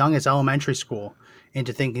young as elementary school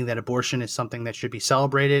into thinking that abortion is something that should be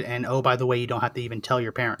celebrated. And, oh, by the way, you don't have to even tell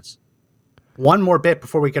your parents. One more bit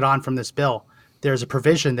before we get on from this bill. There's a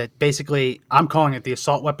provision that basically, I'm calling it the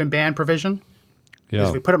assault weapon ban provision. Yeah.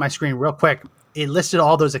 As we put up my screen real quick, it listed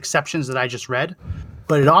all those exceptions that I just read,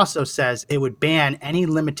 but it also says it would ban any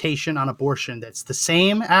limitation on abortion that's the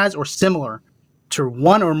same as or similar to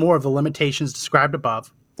one or more of the limitations described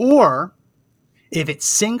above, or if it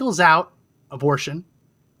singles out abortion,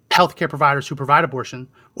 healthcare providers who provide abortion,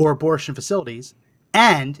 or abortion facilities,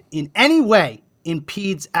 and in any way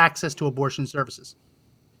impedes access to abortion services.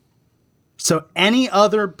 So any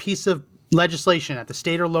other piece of legislation at the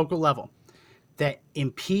state or local level that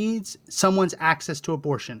impedes someone's access to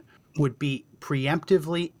abortion would be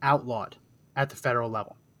preemptively outlawed at the federal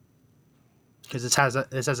level, because this has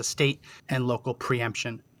a state and local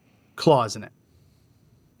preemption clause in it.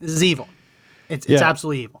 This is evil. It's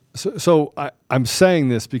absolutely evil. So I'm saying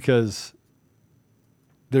this because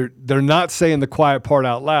they're not saying the quiet part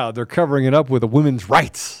out loud. They're covering it up with women's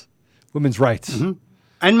rights. Mm-hmm.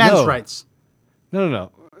 And men's rights.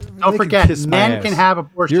 No. Don't forget, men can have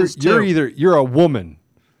abortions too. You're a woman.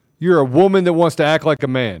 You're a woman that wants to act like a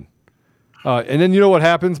man. And then you know what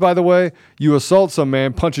happens, by the way? You assault some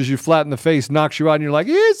man, punches you flat in the face, knocks you out, and you're like,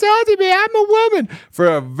 you assaulted me, I'm a woman. For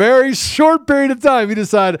a very short period of time, you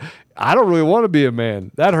decide, I don't really want to be a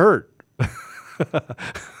man. That hurt.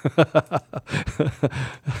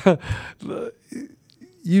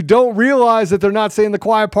 You don't realize that they're not saying the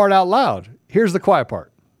quiet part out loud. Here's the quiet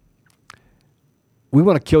part. We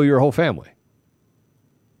want to kill your whole family.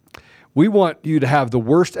 We want you to have the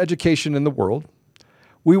worst education in the world.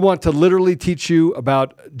 We want to literally teach you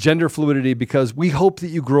about gender fluidity because we hope that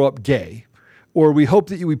you grow up gay, or we hope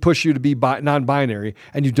that we push you to be non-binary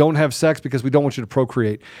and you don't have sex because we don't want you to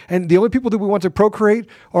procreate. And the only people that we want to procreate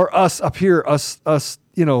are us up here, us,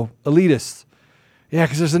 elitists. Yeah,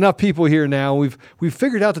 because there's enough people here now. We've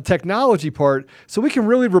figured out the technology part, so we can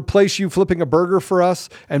really replace you flipping a burger for us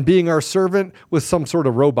and being our servant with some sort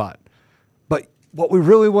of robot. But what we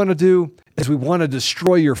really want to do is we want to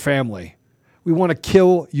destroy your family. We want to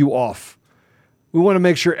kill you off. We want to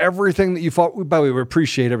make sure everything that you fought. By the way, we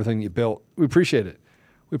appreciate everything you built. We appreciate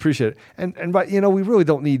it. And but we really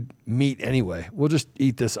don't need meat anyway. We'll just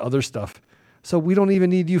eat this other stuff. So we don't even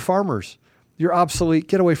need you farmers. You're obsolete.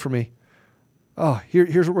 Get away from me. Oh,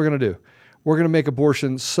 here's what we're going to do. We're going to make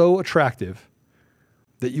abortion so attractive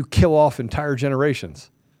that you kill off entire generations.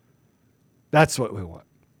 That's what we want.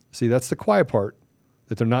 See, that's the quiet part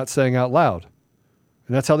that they're not saying out loud.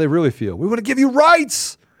 And that's how they really feel. We want to give you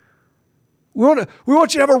rights. We want you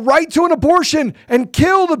to have a right to an abortion and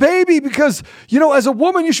kill the baby because, as a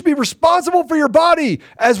woman, you should be responsible for your body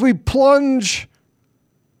as we plunge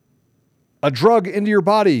a drug into your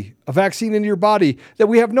body, a vaccine into your body that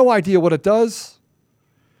we have no idea what it does,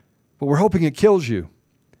 but we're hoping it kills you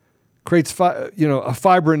creates a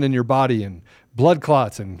fibrin in your body and blood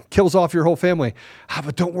clots and kills off your whole family.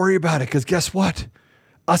 But don't worry about it, because guess what?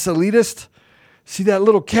 Us elitists, see that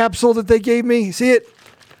little capsule that they gave me? See it?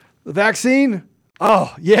 The vaccine?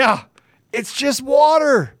 Oh, yeah. It's just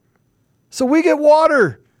water. So we get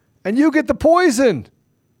water and you get the poison.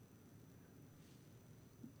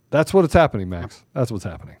 That's what's happening, Max. That's what's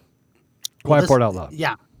happening. Quiet part out loud.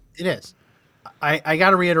 Yeah, it is. I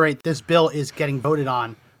got to reiterate, this bill is getting voted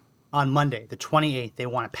on Monday, the 28th. They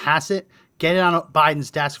want to pass it, get it on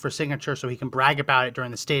Biden's desk for signature so he can brag about it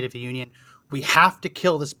during the State of the Union. We have to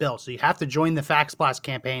kill this bill. So you have to join the Facts Blast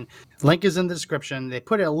campaign. Link is in the description. They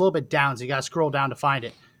put it a little bit down, so you got to scroll down to find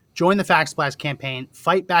it. Join the Facts Blast campaign.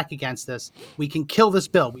 Fight back against this. We can kill this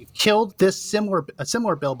bill. We've killed a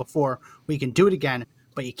similar bill before. We can do it again,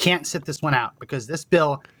 but you can't sit this one out because this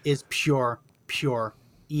bill is pure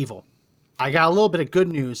evil. I got a little bit of good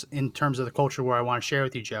news in terms of the culture war I want to share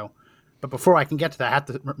with you, Joe. But before I can get to that, I have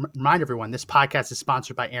to remind everyone, this podcast is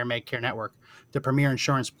sponsored by Air Medcare Network, the premier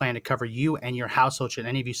insurance plan to cover you and your household should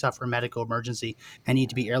any of you suffer a medical emergency and need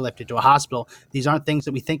to be airlifted to a hospital. These aren't things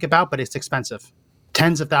that we think about, but it's expensive.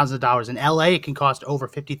 Tens of thousands of dollars. In LA, it can cost over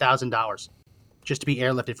 $50,000 just to be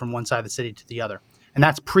airlifted from one side of the city to the other. And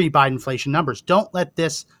that's pre-Biden inflation numbers. Don't let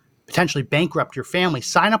this potentially bankrupt your family.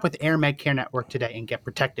 Sign up with Air Medcare Network today and get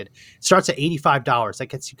protected. It starts at $85. That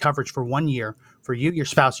gets you coverage for 1 year for you, your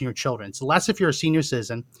spouse, and your children. It's less if you're a senior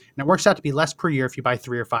citizen, and it works out to be less per year if you buy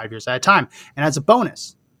 3 or 5 years at a time. And as a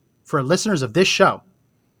bonus, for listeners of this show,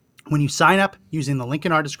 when you sign up using the link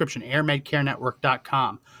in our description,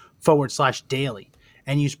 airmedcarenetwork.com/daily,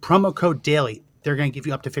 and use promo code DAILY, they're going to give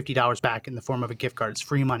you up to $50 back in the form of a gift card. It's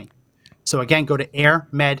free money. So again, go to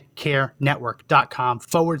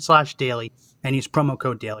airmedcarenetwork.com/daily and use promo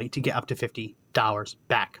code DAILY to get up to $50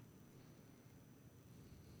 back.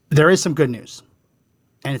 There is some good news,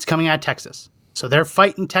 and it's coming out of Texas. So they're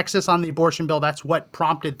fighting Texas on the abortion bill. That's what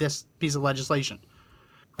prompted this piece of legislation.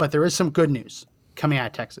 But there is some good news coming out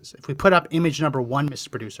of Texas. If we put up image number 1,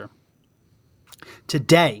 Mr. Producer,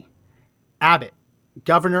 today, Abbott,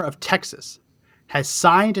 governor of Texas, has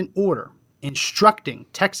signed an order instructing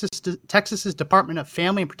Texas's Department of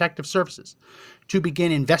Family and Protective Services to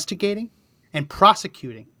begin investigating and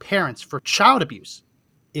prosecuting parents for child abuse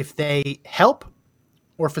if they help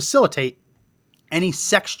or facilitate any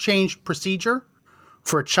sex change procedure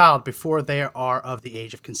for a child before they are of the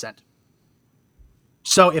age of consent.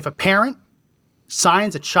 So if a parent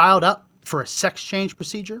signs a child up for a sex change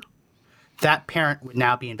procedure, that parent would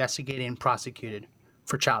now be investigated and prosecuted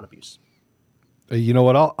for child abuse. You know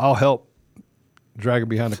what? I'll help drag him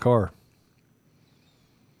behind the car.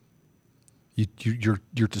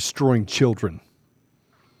 You're destroying children.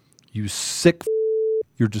 You sick.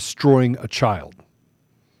 You're destroying a child.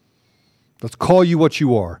 Let's call you what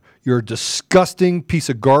you are. You're a disgusting piece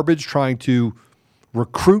of garbage trying to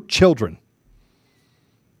recruit children.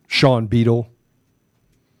 Sean Beadle.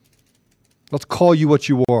 Let's call you what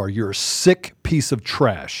you are. You're a sick piece of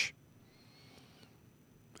trash.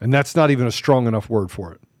 And that's not even a strong enough word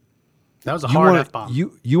for it. That was a hard F-bomb.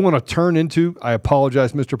 You want to turn into, I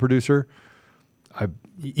apologize, Mr. Producer.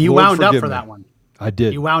 You wound up for that one. I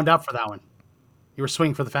did. You wound up for that one. You were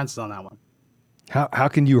swinging for the fences on that one. How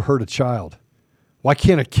can you hurt a child? Why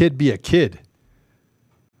can't a kid be a kid?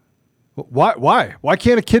 Why? Why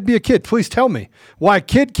can't a kid be a kid? Please tell me. Why a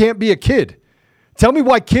kid can't be a kid. Tell me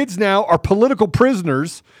why kids now are political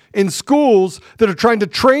prisoners in schools that are trying to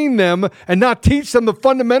train them and not teach them the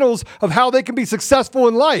fundamentals of how they can be successful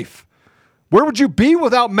in life. Where would you be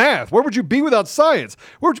without math? Where would you be without science?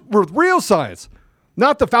 We're real science,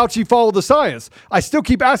 not the Fauci follow the science. I still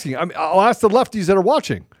keep asking. I'll ask the lefties that are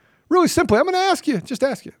watching. Really simply, I'm going to ask you. Just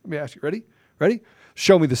ask you. Let me ask you. Ready?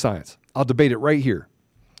 Show me the science. I'll debate it right here.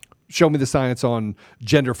 Show me the science on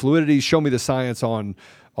gender fluidity. Show me the science on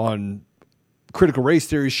critical race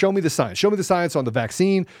theory. Show me the science. Show me the science on the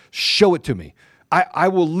vaccine. Show it to me. I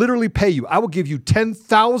will literally pay you. I will give you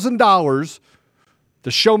 $10,000 to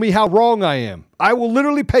show me how wrong I am. I will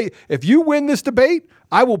literally pay. If you win this debate,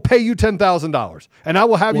 I will pay you $10,000. And I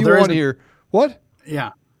will have you on here. What?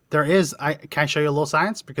 Yeah. There is. Can I show you a little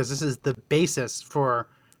science? Because this is the basis for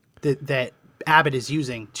that Abbott is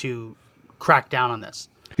using to crack down on this.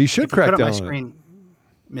 He should crack down on it. Put up my screen,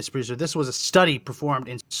 Mr. Bruiser. This was a study performed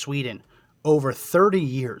in Sweden over 30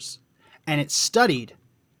 years. And it studied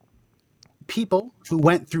people who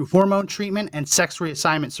went through hormone treatment and sex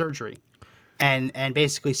reassignment surgery and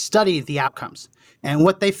basically studied the outcomes. And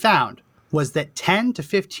what they found was that 10 to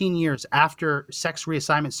 15 years after sex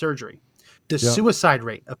reassignment surgery, the suicide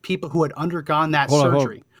rate of people who had undergone that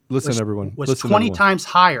surgery was everyone. 20 times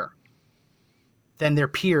higher than their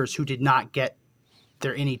peers who did not get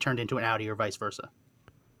their innie turned into an outie or vice versa?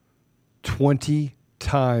 20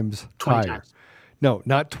 times 20 higher. times. No,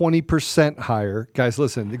 not 20% higher. Guys,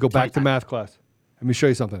 listen, go back to times. math class. Let me show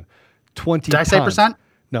you something. 20 Did I say times. percent?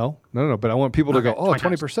 No. But I want people to go, 20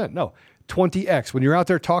 20%. No, 20x. When you're out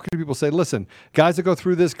there talking to people, say, listen, guys that go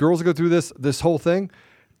through this, girls that go through this whole thing,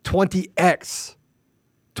 20x.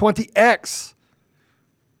 20x.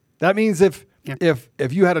 That means if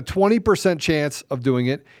you had a 20% chance of doing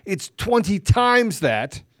it, it's 20 times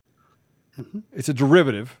that. Mm-hmm. It's a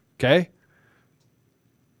derivative, okay?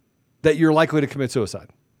 That you're likely to commit suicide.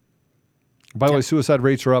 By the way, suicide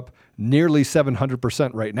rates are up nearly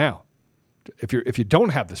 700% right now. If you don't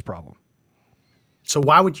have this problem. So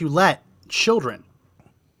why would you let children?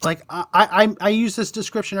 Like I use this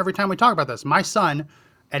description every time we talk about this. My son,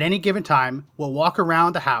 at any given time, will walk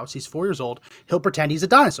around the house. He's 4 years old. He'll pretend he's a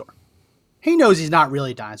dinosaur. He knows he's not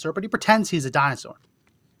really a dinosaur, but he pretends he's a dinosaur,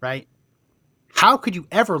 right? How could you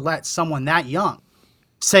ever let someone that young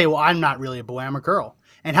say, well, I'm not really a boy, I'm a girl,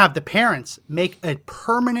 and have the parents make a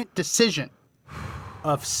permanent decision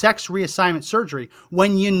of sex reassignment surgery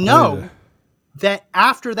when you know that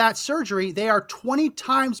after that surgery, they are 20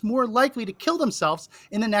 times more likely to kill themselves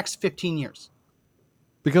in the next 15 years?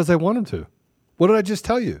 Because they want them to. What did I just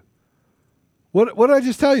tell you? What did I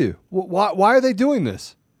just tell you? Why are they doing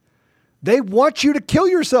this? They want you to kill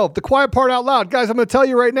yourself. The quiet part out loud. Guys, I'm going to tell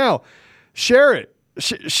you right now. Share it.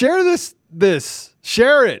 Share this.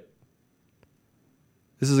 Share it.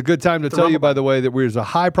 This is a good time to tell you, by the way, that there's a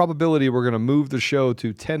high probability we're going to move the show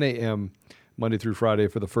to 10 a.m. Monday through Friday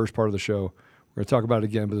for the first part of the show. We're going to talk about it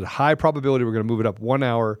again, but there's a high probability we're going to move it up 1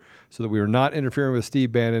 hour so that we are not interfering with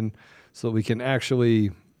Steve Bannon, so that we can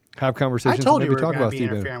actually have conversations. I told and you maybe we were talk going about to be Steve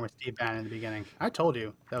interfering Bannon. with Steve Bannon in the beginning. I told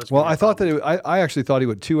you that was. Well, I thought that I actually thought he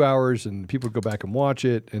would 2 hours, and people would go back and watch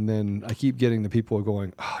it, and then I keep getting the people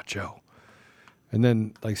going, Joe. And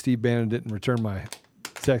then, like, Steve Bannon didn't return my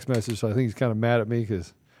text message, so I think he's kind of mad at me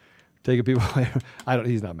because taking people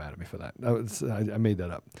he's not mad at me for that. I made that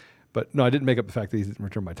up. But no, I didn't make up the fact that he didn't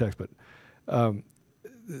return my text, but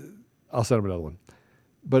I'll send him another one.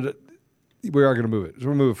 But we are going to move it. So we're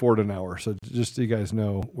going to move it forward an hour. So just so you guys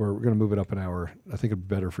know, we're going to move it up an hour. I think it'd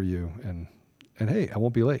be better for you. And hey, I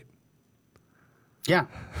won't be late. Yeah.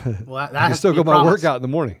 Well, that I can still go my workout in the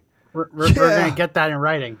morning. We're going to get that in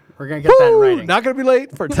writing. We're going to get that in writing. Not going to be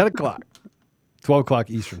late for 10 o'clock. 12 o'clock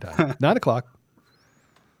Eastern time. 9 o'clock.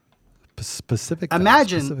 Pacific time.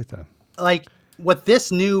 Imagine, Pacific time. like, what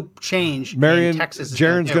this new change in Texas is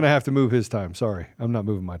Jaron's going to have to move his time. Sorry. I'm not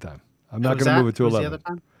moving my time. I'm not going to move it to Who's 11. The other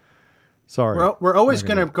time? Sorry. We're always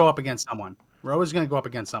going to go up against someone. We're always going to go up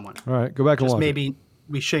against someone. All right. Go back and Just watch maybe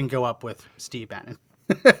we shouldn't go up with Steve Bannon.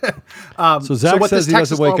 So Zach what says this he Texas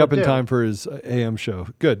doesn't wake law up would in do- time for his AM show.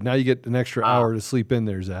 Good. Now you get an extra hour to sleep in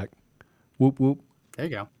there, Zach. Whoop, whoop. There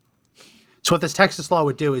you go. So what this Texas law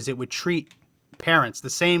would do is it would treat parents the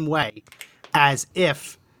same way as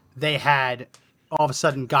if they had all of a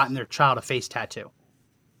sudden gotten their child a face tattoo,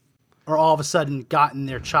 or all of a sudden gotten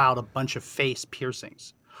their child a bunch of face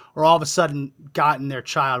piercings, or all of a sudden gotten their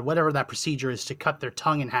child, whatever that procedure is, to cut their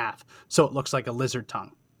tongue in half so it looks like a lizard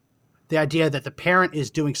tongue. The idea that the parent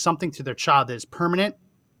is doing something to their child that is permanent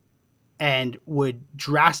and would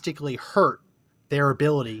drastically hurt their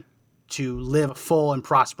ability to live a full and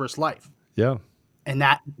prosperous life. Yeah. And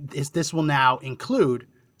this will now include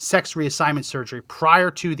sex reassignment surgery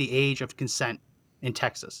prior to the age of consent in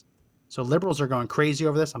Texas. So liberals are going crazy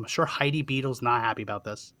over this. I'm sure Heidi Beetle's not happy about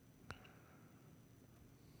this.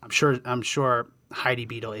 I'm sure Heidi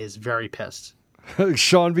Beetle is very pissed.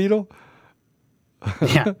 Sean Beetle?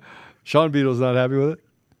 Yeah. Sean Beetle's not happy with it?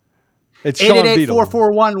 It's Sean Beetle.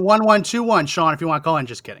 888-441-1121, Sean, if you want to call in.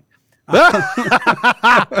 Just kidding.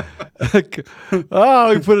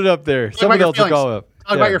 Oh, we put it up there. Someone else will call up.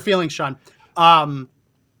 Talk about your feelings, Sean. I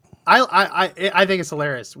think it's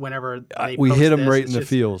hilarious whenever we post hit him this. right It's in the just-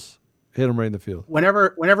 feels. Hit him right in the field.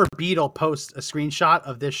 Whenever Beetle posts a screenshot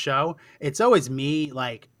of this show, it's always me.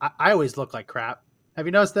 Like I always look like crap. Have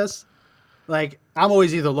you noticed this? Like I'm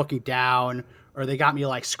always either looking down or they got me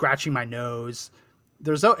like scratching my nose.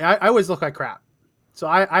 I always look like crap. So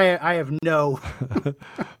I have no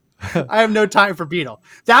I have no time for Beetle.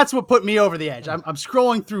 That's what put me over the edge. I'm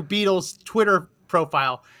scrolling through Beetle's Twitter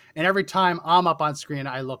profile, and every time I'm up on screen,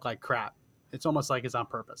 I look like crap. It's almost like it's on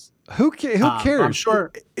purpose. Who cares? I'm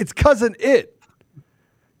sure it's Cousin It.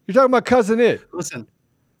 You're talking about Cousin It. Listen,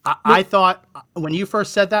 I thought when you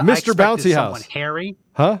first said that, Mr. I expected Bouncy someone House. hairy.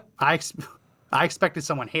 Huh? I expected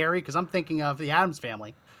someone hairy because I'm thinking of the Addams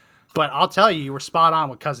Family. But I'll tell you, you were spot on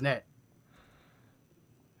with Cousin It.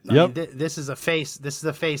 I Yep. mean, this is a face. This is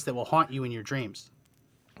a face that will haunt you in your dreams.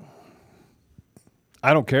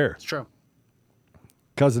 I don't care. It's true.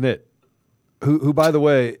 Cousin It, who by the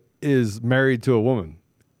way is married to a woman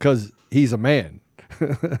because he's a man.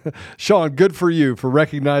 Sean, good for you for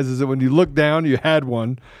recognizing that when you look down, you had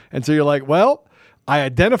one. And so you're like, well, I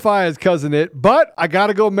identify as Cousin It, but I got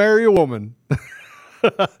to go marry a woman.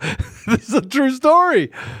 This is a true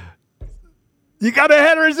story. You got a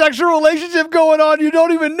heterosexual relationship going on. You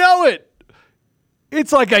don't even know it.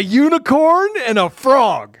 It's like a unicorn and a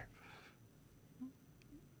frog.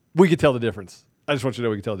 We can tell the difference. I just want you to know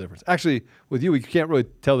we can tell the difference. Actually, with you, we can't really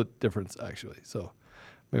tell the difference, actually. So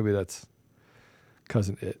maybe that's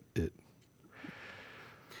Cousin It.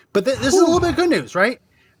 But this is a little bit of good news, right?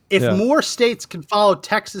 If Yeah. more states can follow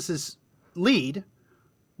Texas's lead,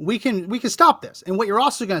 we can stop this. And what you're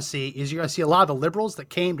also going to see is you're going to see a lot of the liberals that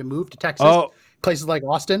came to move to Texas, places like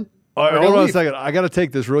Austin. All right, are hold gonna on a leave. second. I got to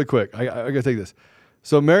take this really quick. I got to take this.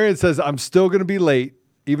 So Marion says, I'm still going to be late,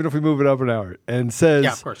 even if we move it up an hour. And says,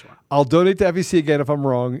 Yeah, of course you are. I'll donate to FEC again if I'm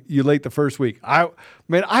wrong. You late the first week. I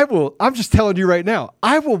will. I'm just telling you right now.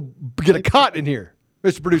 I will get a cot in here.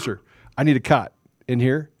 Mr. Producer, I need a cot in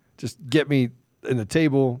here. Just get me in the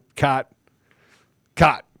table, cot.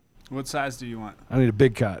 What size do you want? I need a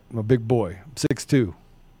big cot. I'm a big boy. I'm 6'2". All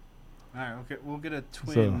right, okay, we'll get a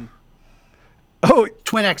twin. Oh,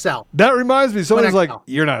 Twin XL. that reminds me. Someone's like, XL.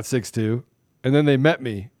 you're not 6'2". And then they met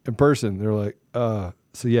me in person. They're like,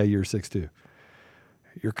 so yeah, you're 6'2".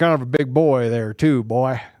 You're kind of a big boy there too,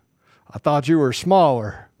 boy. I thought you were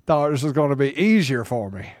smaller. Thought this was going to be easier for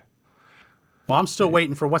me. Well, I'm still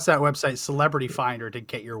waiting for what's that website, Celebrity Finder, to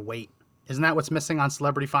get your weight. Isn't that what's missing on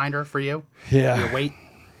Celebrity Finder for you? Yeah. Your weight?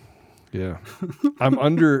 Yeah. I'm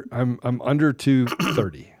under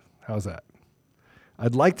 230. How's that?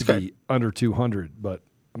 I'd like to be under 200, but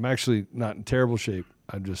I'm actually not in terrible shape.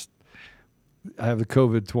 I have the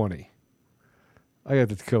COVID 20. I got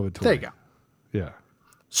the COVID 20. There you go. Yeah.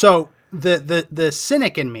 So the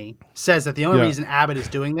cynic in me says that the only Yeah. reason Abbott is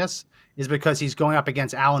doing this is because he's going up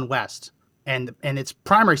against Allen West, and it's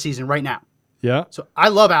primary season right now. Yeah. So I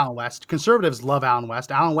love Allen West. Conservatives love Allen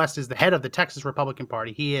West. Allen West is the head of the Texas Republican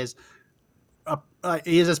Party. He is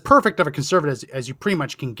as perfect of a conservative as you pretty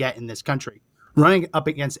much can get in this country. Running up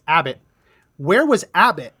against Abbott. Where was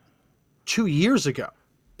Abbott 2 years ago?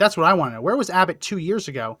 That's what I want to know. Where was Abbott 2 years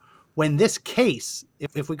ago when this case,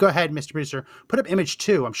 if we go ahead, Mr. Producer, put up image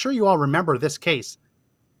 2. I'm sure you all remember this case.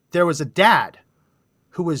 There was a dad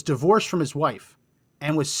who was divorced from his wife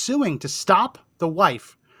and was suing to stop the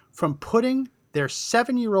wife from putting their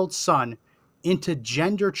 7-year-old son into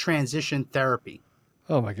gender transition therapy,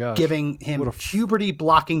 Oh my gosh. giving him What a puberty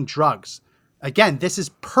blocking drugs. Again, this is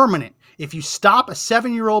permanent. If you stop a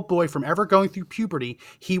 7-year-old boy from ever going through puberty,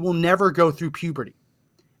 he will never go through puberty.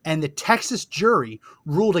 And the Texas jury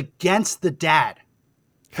ruled against the dad.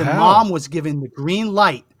 The How? mom was given the green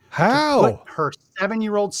light to How? put her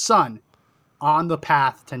 7-year-old son on the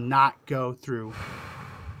path to not go through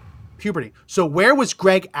puberty. So where was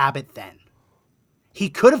Greg Abbott then? He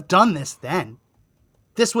could have done this then.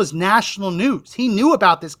 This was national news. He knew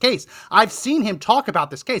about this case. I've seen him talk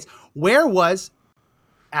about this case. Where was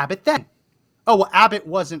Abbott then? Oh, well, Abbott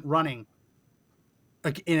wasn't running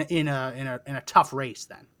in a tough race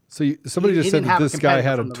then. So somebody He just said didn't that have a this guy competitor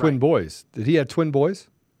had from the twin right. boys. Did he have twin boys?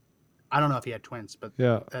 I don't know if he had twins, but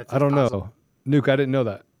Yeah. that's I don't possible. know. Nuke, I didn't know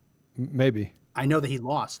that. Maybe. I know that he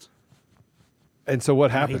lost. And so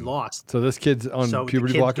what He happened? lost. So this kid's on So the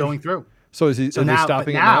puberty kid's blockers? going through. So is he? So Are they now-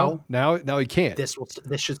 stopping but it now? Now he can't. This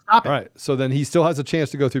should stop it. All right. So then he still has a chance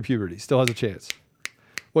to go through puberty. Still has a chance.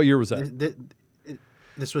 What year was that?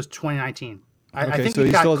 This was 2019. I Okay, think so he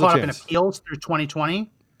he got still has a caught up in chance. appeals through 2020.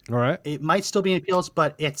 All right. It might still be in appeals,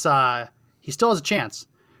 but it's he still has a chance.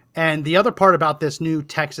 And the other part about this new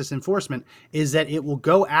Texas enforcement is that it will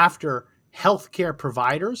go after healthcare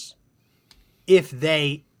providers if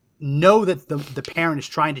they know that the parent is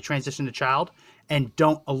trying to transition the child and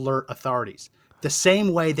don't alert authorities. The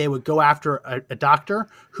same way they would go after a doctor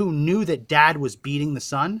who knew that dad was beating the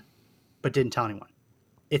son but didn't tell anyone.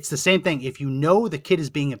 It's the same thing. If you know the kid is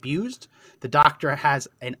being abused, the doctor has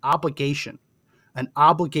an obligation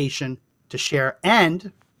to share.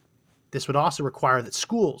 And this would also require that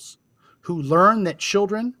schools who learn that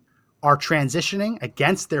children are transitioning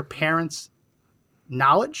against their parents'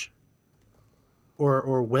 knowledge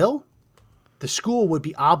or will, the school would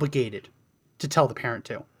be obligated to tell the parent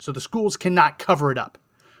to. So the schools cannot cover it up,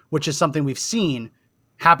 which is something we've seen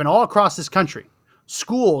happen all across this country.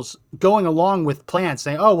 Schools going along with plans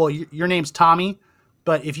saying, oh, well, your name's Tommy,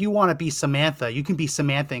 but if you want to be Samantha, you can be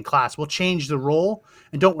Samantha in class. We'll change the role,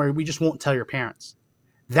 and don't worry, we just won't tell your parents.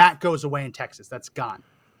 That goes away in Texas. That's gone.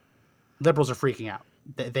 Liberals are freaking out.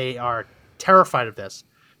 They are terrified of this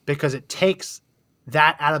because it takes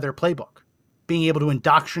that out of their playbook, being able to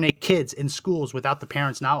indoctrinate kids in schools without the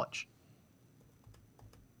parents' knowledge.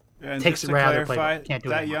 And Takes just it to right out of their clarify, playbook. Can't do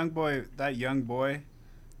it that anymore. young boy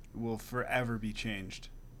will forever be changed.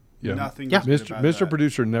 Yeah. Nothing Yeah. is good about Mr. that.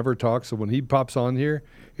 Producer never talks, so when he pops on here,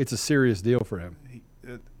 it's a serious deal for him.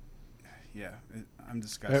 I'm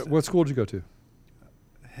disgusted. What school did you go to?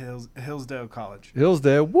 Hillsdale College.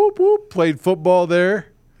 Hillsdale. Whoop whoop. Played football there.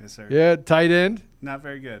 Yes, sir. Yeah, tight end. Not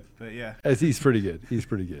very good, but yeah. He's pretty good. He's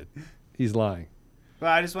pretty good. He's lying. But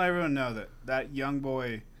I just want everyone to know that young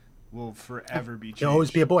boy will forever be changed. He'll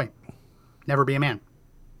always be a boy, never be a man.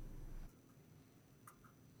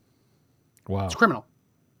 Wow. It's criminal.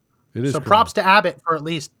 It is. So props to Abbott for at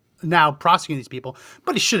least now prosecuting these people,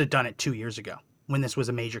 but he should have done it 2 years ago when this was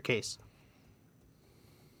a major case.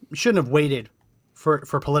 He shouldn't have waited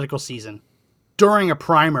for political season during a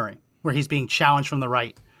primary where he's being challenged from the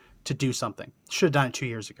right to do something. Should have done it 2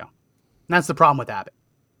 years ago. And that's the problem with Abbott.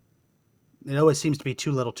 It always seems to be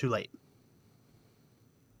too little, too late.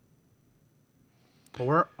 But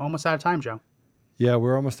we're almost out of time, Joe. Yeah,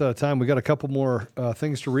 we're almost out of time. We got a couple more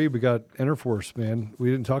things to read. We got Interforce, man.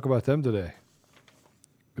 We didn't talk about them today.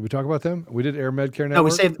 Did we talk about them? We did Air Medcare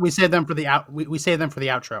Network. No, we saved them for the we saved them for the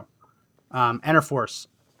outro. Interforce,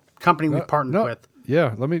 company we've partnered with.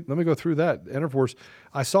 Yeah, let me go through that. Interforce.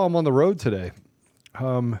 I saw them on the road today.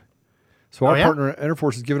 So our partner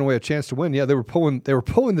Interforce is giving away a chance to win. Yeah, they were pulling the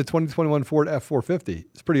 2021 Ford F450.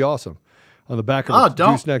 It's pretty awesome on the back of a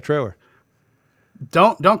gooseneck trailer.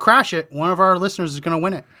 Don't crash it. One of our listeners is going to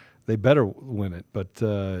win it. They better win it, but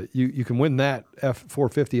you can win that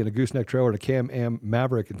F450 and a gooseneck trailer and a Can-Am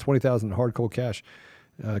Maverick and $20,000 in hard cold cash.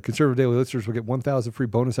 Conservative Daily listeners will get 1,000 free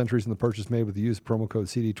bonus entries in the purchase made with the use promo code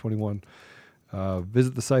CD21.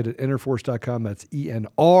 Visit the site at enerforce.com. That's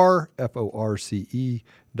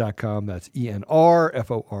ENRFORCE.com. That's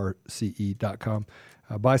ENRFORCE.com.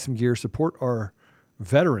 Buy some gear, support our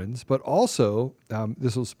veterans, but also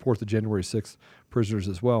this will support the January 6th prisoners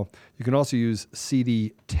as well. You can also use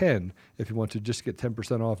CD10 if you want to just get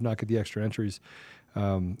 10% off, not get the extra entries.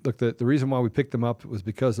 Look, the reason why we picked them up was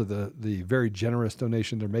because of the very generous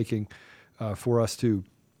donation they're making for us to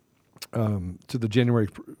the January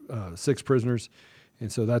 6 prisoners,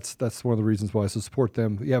 and so that's one of the reasons why. So support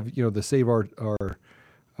them. You have the Save Our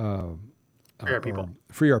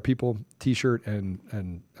Free Our People T-shirt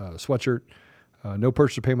and sweatshirt. No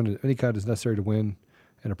purchase or payment of any kind is necessary to win,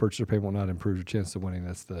 and a purchase or payment will not improve your chance of winning.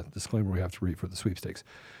 That's the disclaimer we have to read for the sweepstakes.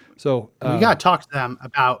 So we got to talk to them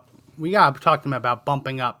about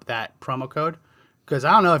bumping up that promo code, because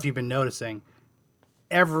I don't know if you've been noticing.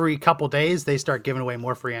 Every couple days they start giving away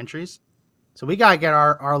more free entries, so we gotta get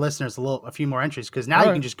our listeners a few more entries, because now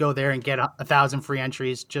you can just go there and get 1,000 free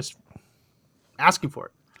entries just asking for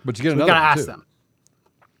it. But you get another. We gotta ask too. them.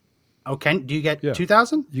 Okay, do you get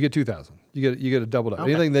 2,000? You get 2,000. You get a double up.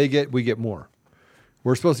 Okay. Anything they get, we get more.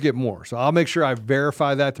 We're supposed to get more, so I'll make sure I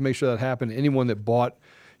verify that to make sure that happened. Anyone that bought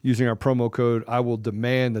using our promo code, I will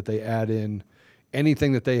demand that they add in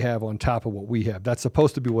anything that they have on top of what we have. That's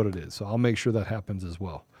supposed to be what it is. So I'll make sure that happens as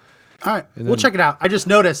well. All right, we'll check it out. I just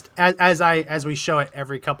noticed as we show it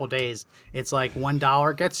every couple days, it's like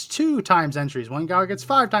 $1 gets 2 times entries, $1 gets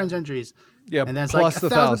 5 times entries. Yeah, and then it's plus like the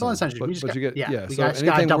 1,000 1,000 bonus entries. But, We just but got, you get we So just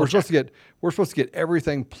anything double we're supposed to get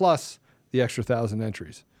everything plus the extra 1,000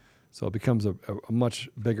 entries. So it becomes a much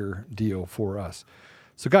bigger deal for us.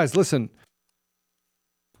 So guys, listen.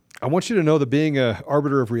 I want you to know that being an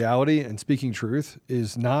arbiter of reality and speaking truth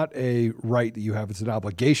is not a right that you have. It's an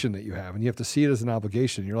obligation that you have, and you have to see it as an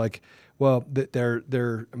obligation. You're like, well,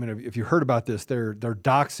 they're. I mean, if you heard about this, they're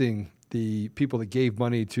doxing the people that gave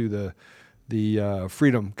money to the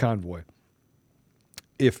Freedom Convoy.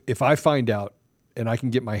 If I find out and I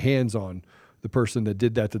can get my hands on the person that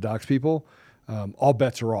did that to dox people, all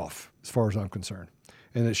bets are off as far as I'm concerned,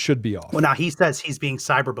 and it should be off. Well, now he says he's being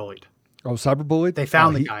cyberbullied. Oh, cyberbullied? They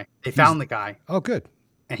found the guy. They found the guy. Oh, good.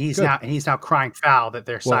 And he's now crying foul that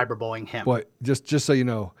they're cyberbullying him. But just so you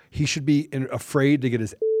know, he should be afraid to get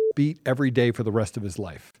his beat every day for the rest of his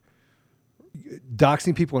life.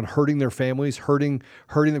 Doxing people and hurting their families, hurting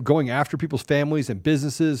them, going after people's families and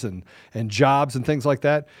businesses and jobs and things like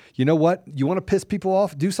that. You know what? You want to piss people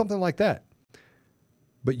off? Do something like that.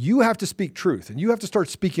 But you have to speak truth, and you have to start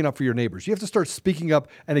speaking up for your neighbors. You have to start speaking up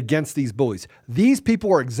and against these bullies. These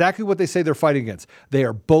people are exactly what they say they're fighting against. They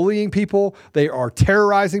are bullying people, they are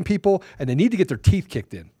terrorizing people, and they need to get their teeth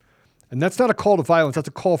kicked in. And that's not a call to violence, that's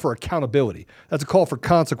a call for accountability. That's a call for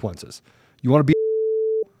consequences. You want to be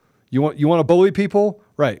you want to bully people?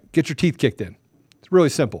 Right, get your teeth kicked in. It's really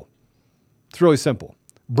simple.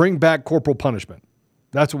 Bring back corporal punishment.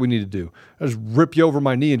 That's what we need to do. I just rip you over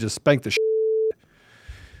my knee and just spank the shit.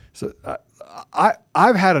 So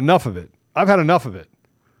I've had enough of it. I've had enough of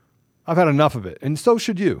it. And so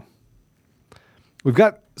should you.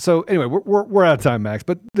 Anyway, we're out of time, Max,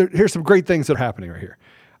 but here's some great things that are happening right here.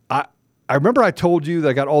 I remember I told you that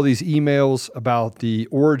I got all these emails about the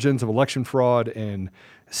origins of election fraud and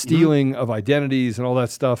stealing of identities and all that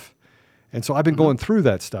stuff. And so I've been going through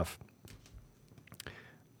that stuff.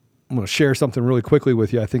 I'm going to share something really quickly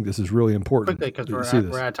with you. I think this is really important. Quickly, because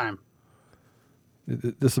we're out of time.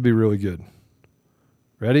 This will be really good.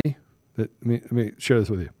 Ready? Let me share this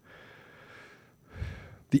with you.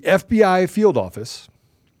 The FBI field office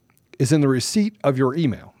is in the receipt of your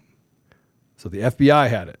email. So the FBI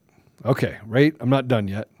had it. Okay, right? I'm not done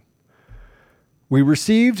yet. We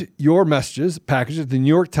received your packages at the New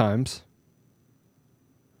York Times.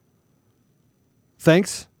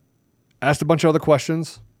 Thanks. Asked a bunch of other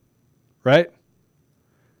questions, right?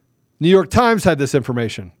 New York Times had this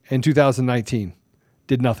information in 2019.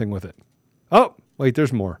 Did nothing with it. Oh, wait,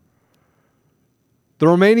 there's more. The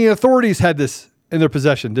Romanian authorities had this in their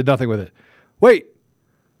possession, did nothing with it. Wait.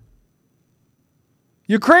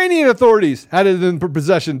 Ukrainian authorities had it in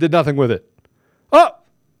possession, did nothing with it. Oh.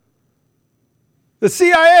 The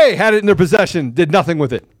CIA had it in their possession, did nothing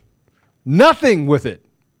with it. Nothing with it.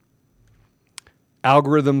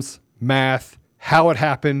 Algorithms, math, how it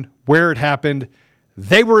happened, where it happened,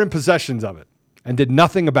 they were in possession of it and did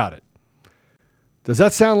nothing about it. Does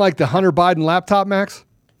that sound like the Hunter Biden laptop, Max?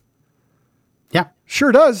 Yeah.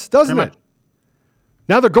 Sure does, doesn't it?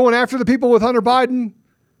 Now they're going after the people with Hunter Biden.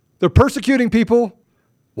 They're persecuting people.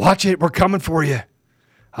 Watch it. We're coming for you.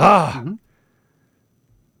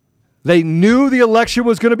 They knew the election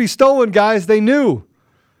was going to be stolen, guys. They knew.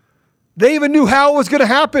 They even knew how it was going to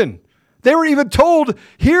happen. They were even told,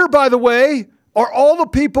 here, by the way, are all the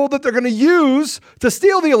people that they're going to use to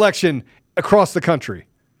steal the election across the country.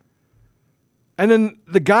 And then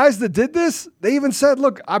the guys that did this, they even said,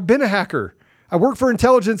 look, I've been a hacker. I worked for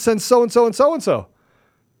intelligence since so-and-so and so-and-so.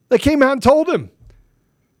 They came out and told him.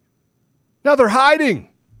 Now they're hiding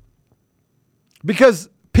because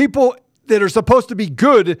people that are supposed to be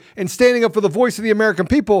good and standing up for the voice of the American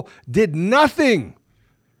people did nothing.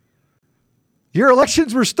 Your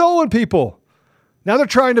elections were stolen, people. Now they're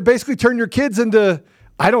trying to basically turn your kids into,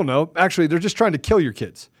 I don't know. Actually, they're just trying to kill your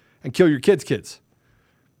kids and kill your kids' kids.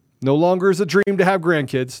 No longer is a dream to have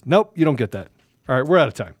grandkids. Nope, you don't get that. All right, we're out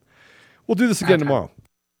of time. We'll do this again tomorrow.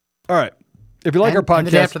 All right. If you like our podcast. And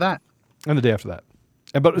the day after that. And the day after that.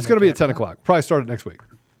 But it's going to be at 10 o'clock. Probably start it next week.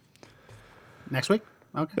 Next week?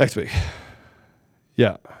 Okay. Next week.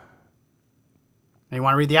 Yeah. You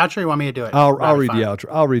want to read the outro or you want me to do it? I'll read the outro.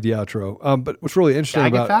 I'll read the outro. But what's really interesting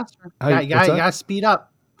about... Get faster. You got to speed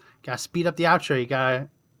up. Got to speed up the outro. You got to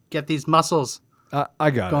get these muscles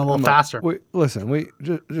I got going a little faster. Listen, we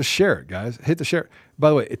just share it, guys. Hit the share. By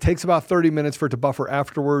the way, it takes about 30 minutes for it to buffer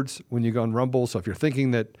afterwards when you go on Rumble. So if you're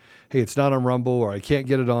thinking that, hey, it's not on Rumble or I can't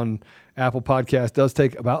get it on Apple Podcast, it does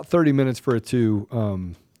take about 30 minutes for it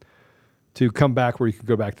to come back where you can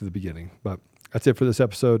go back to the beginning. But that's it for this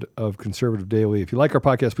episode of Conservative Daily. If you like our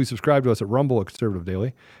podcast, please subscribe to us at Rumble at Conservative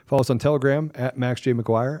Daily. Follow us on Telegram at Max J.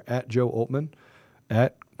 McGuire, at Joe Oltman,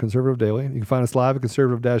 at Conservative Daily. You can find us live at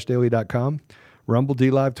conservative-daily.com. Rumble,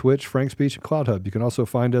 DLive, Twitch, Frank Speech, and Cloud Hub. You can also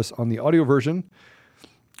find us on the audio version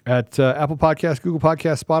at Apple Podcasts, Google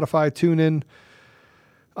Podcasts, Spotify, TuneIn,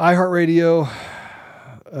 iHeartRadio,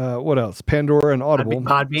 what else? Pandora and Audible.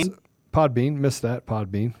 Podbean. Missed that.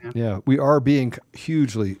 Podbean. Yeah. We are being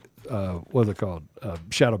hugely, what's it called?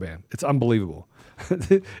 Shadow banned. It's unbelievable.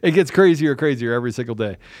 It gets crazier and crazier every single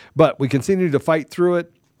day. But we continue to fight through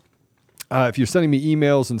it. If you're sending me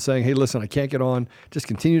emails and saying, hey, listen, I can't get on, just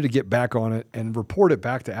continue to get back on it and report it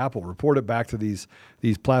back to Apple, report it back to these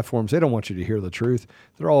platforms. They don't want you to hear the truth.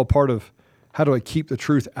 They're all a part of how do I keep the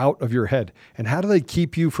truth out of your head? And how do they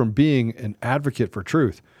keep you from being an advocate for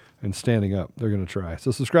truth and standing up? They're going to try.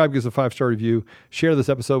 So subscribe, give us a 5-star review, share this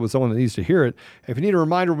episode with someone that needs to hear it. If you need a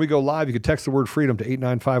reminder when we go live, you can text the word freedom to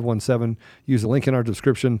 89517. Use the link in our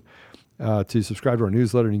description to subscribe to our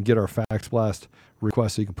newsletter, and you can get our Fax Blast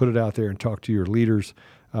request so you can put it out there and talk to your leaders.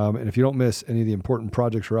 And if you don't miss any of the important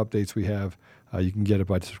projects or updates we have, you can get it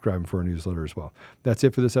by subscribing for our newsletter as well. That's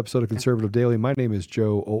it for this episode of Conservative Daily. My name is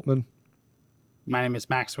Joe Oltman. My name is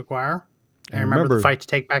Max McGuire. And remember the fight to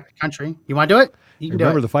take back the country. You want to do it? You can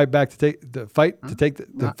remember do it. the fight back to take the fight to take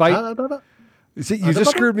the fight. See, you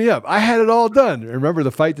just screwed me up. I had it all done. Remember,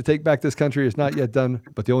 the fight to take back this country is not yet done,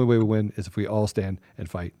 but the only way we win is if we all stand and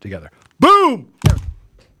fight together. Boom!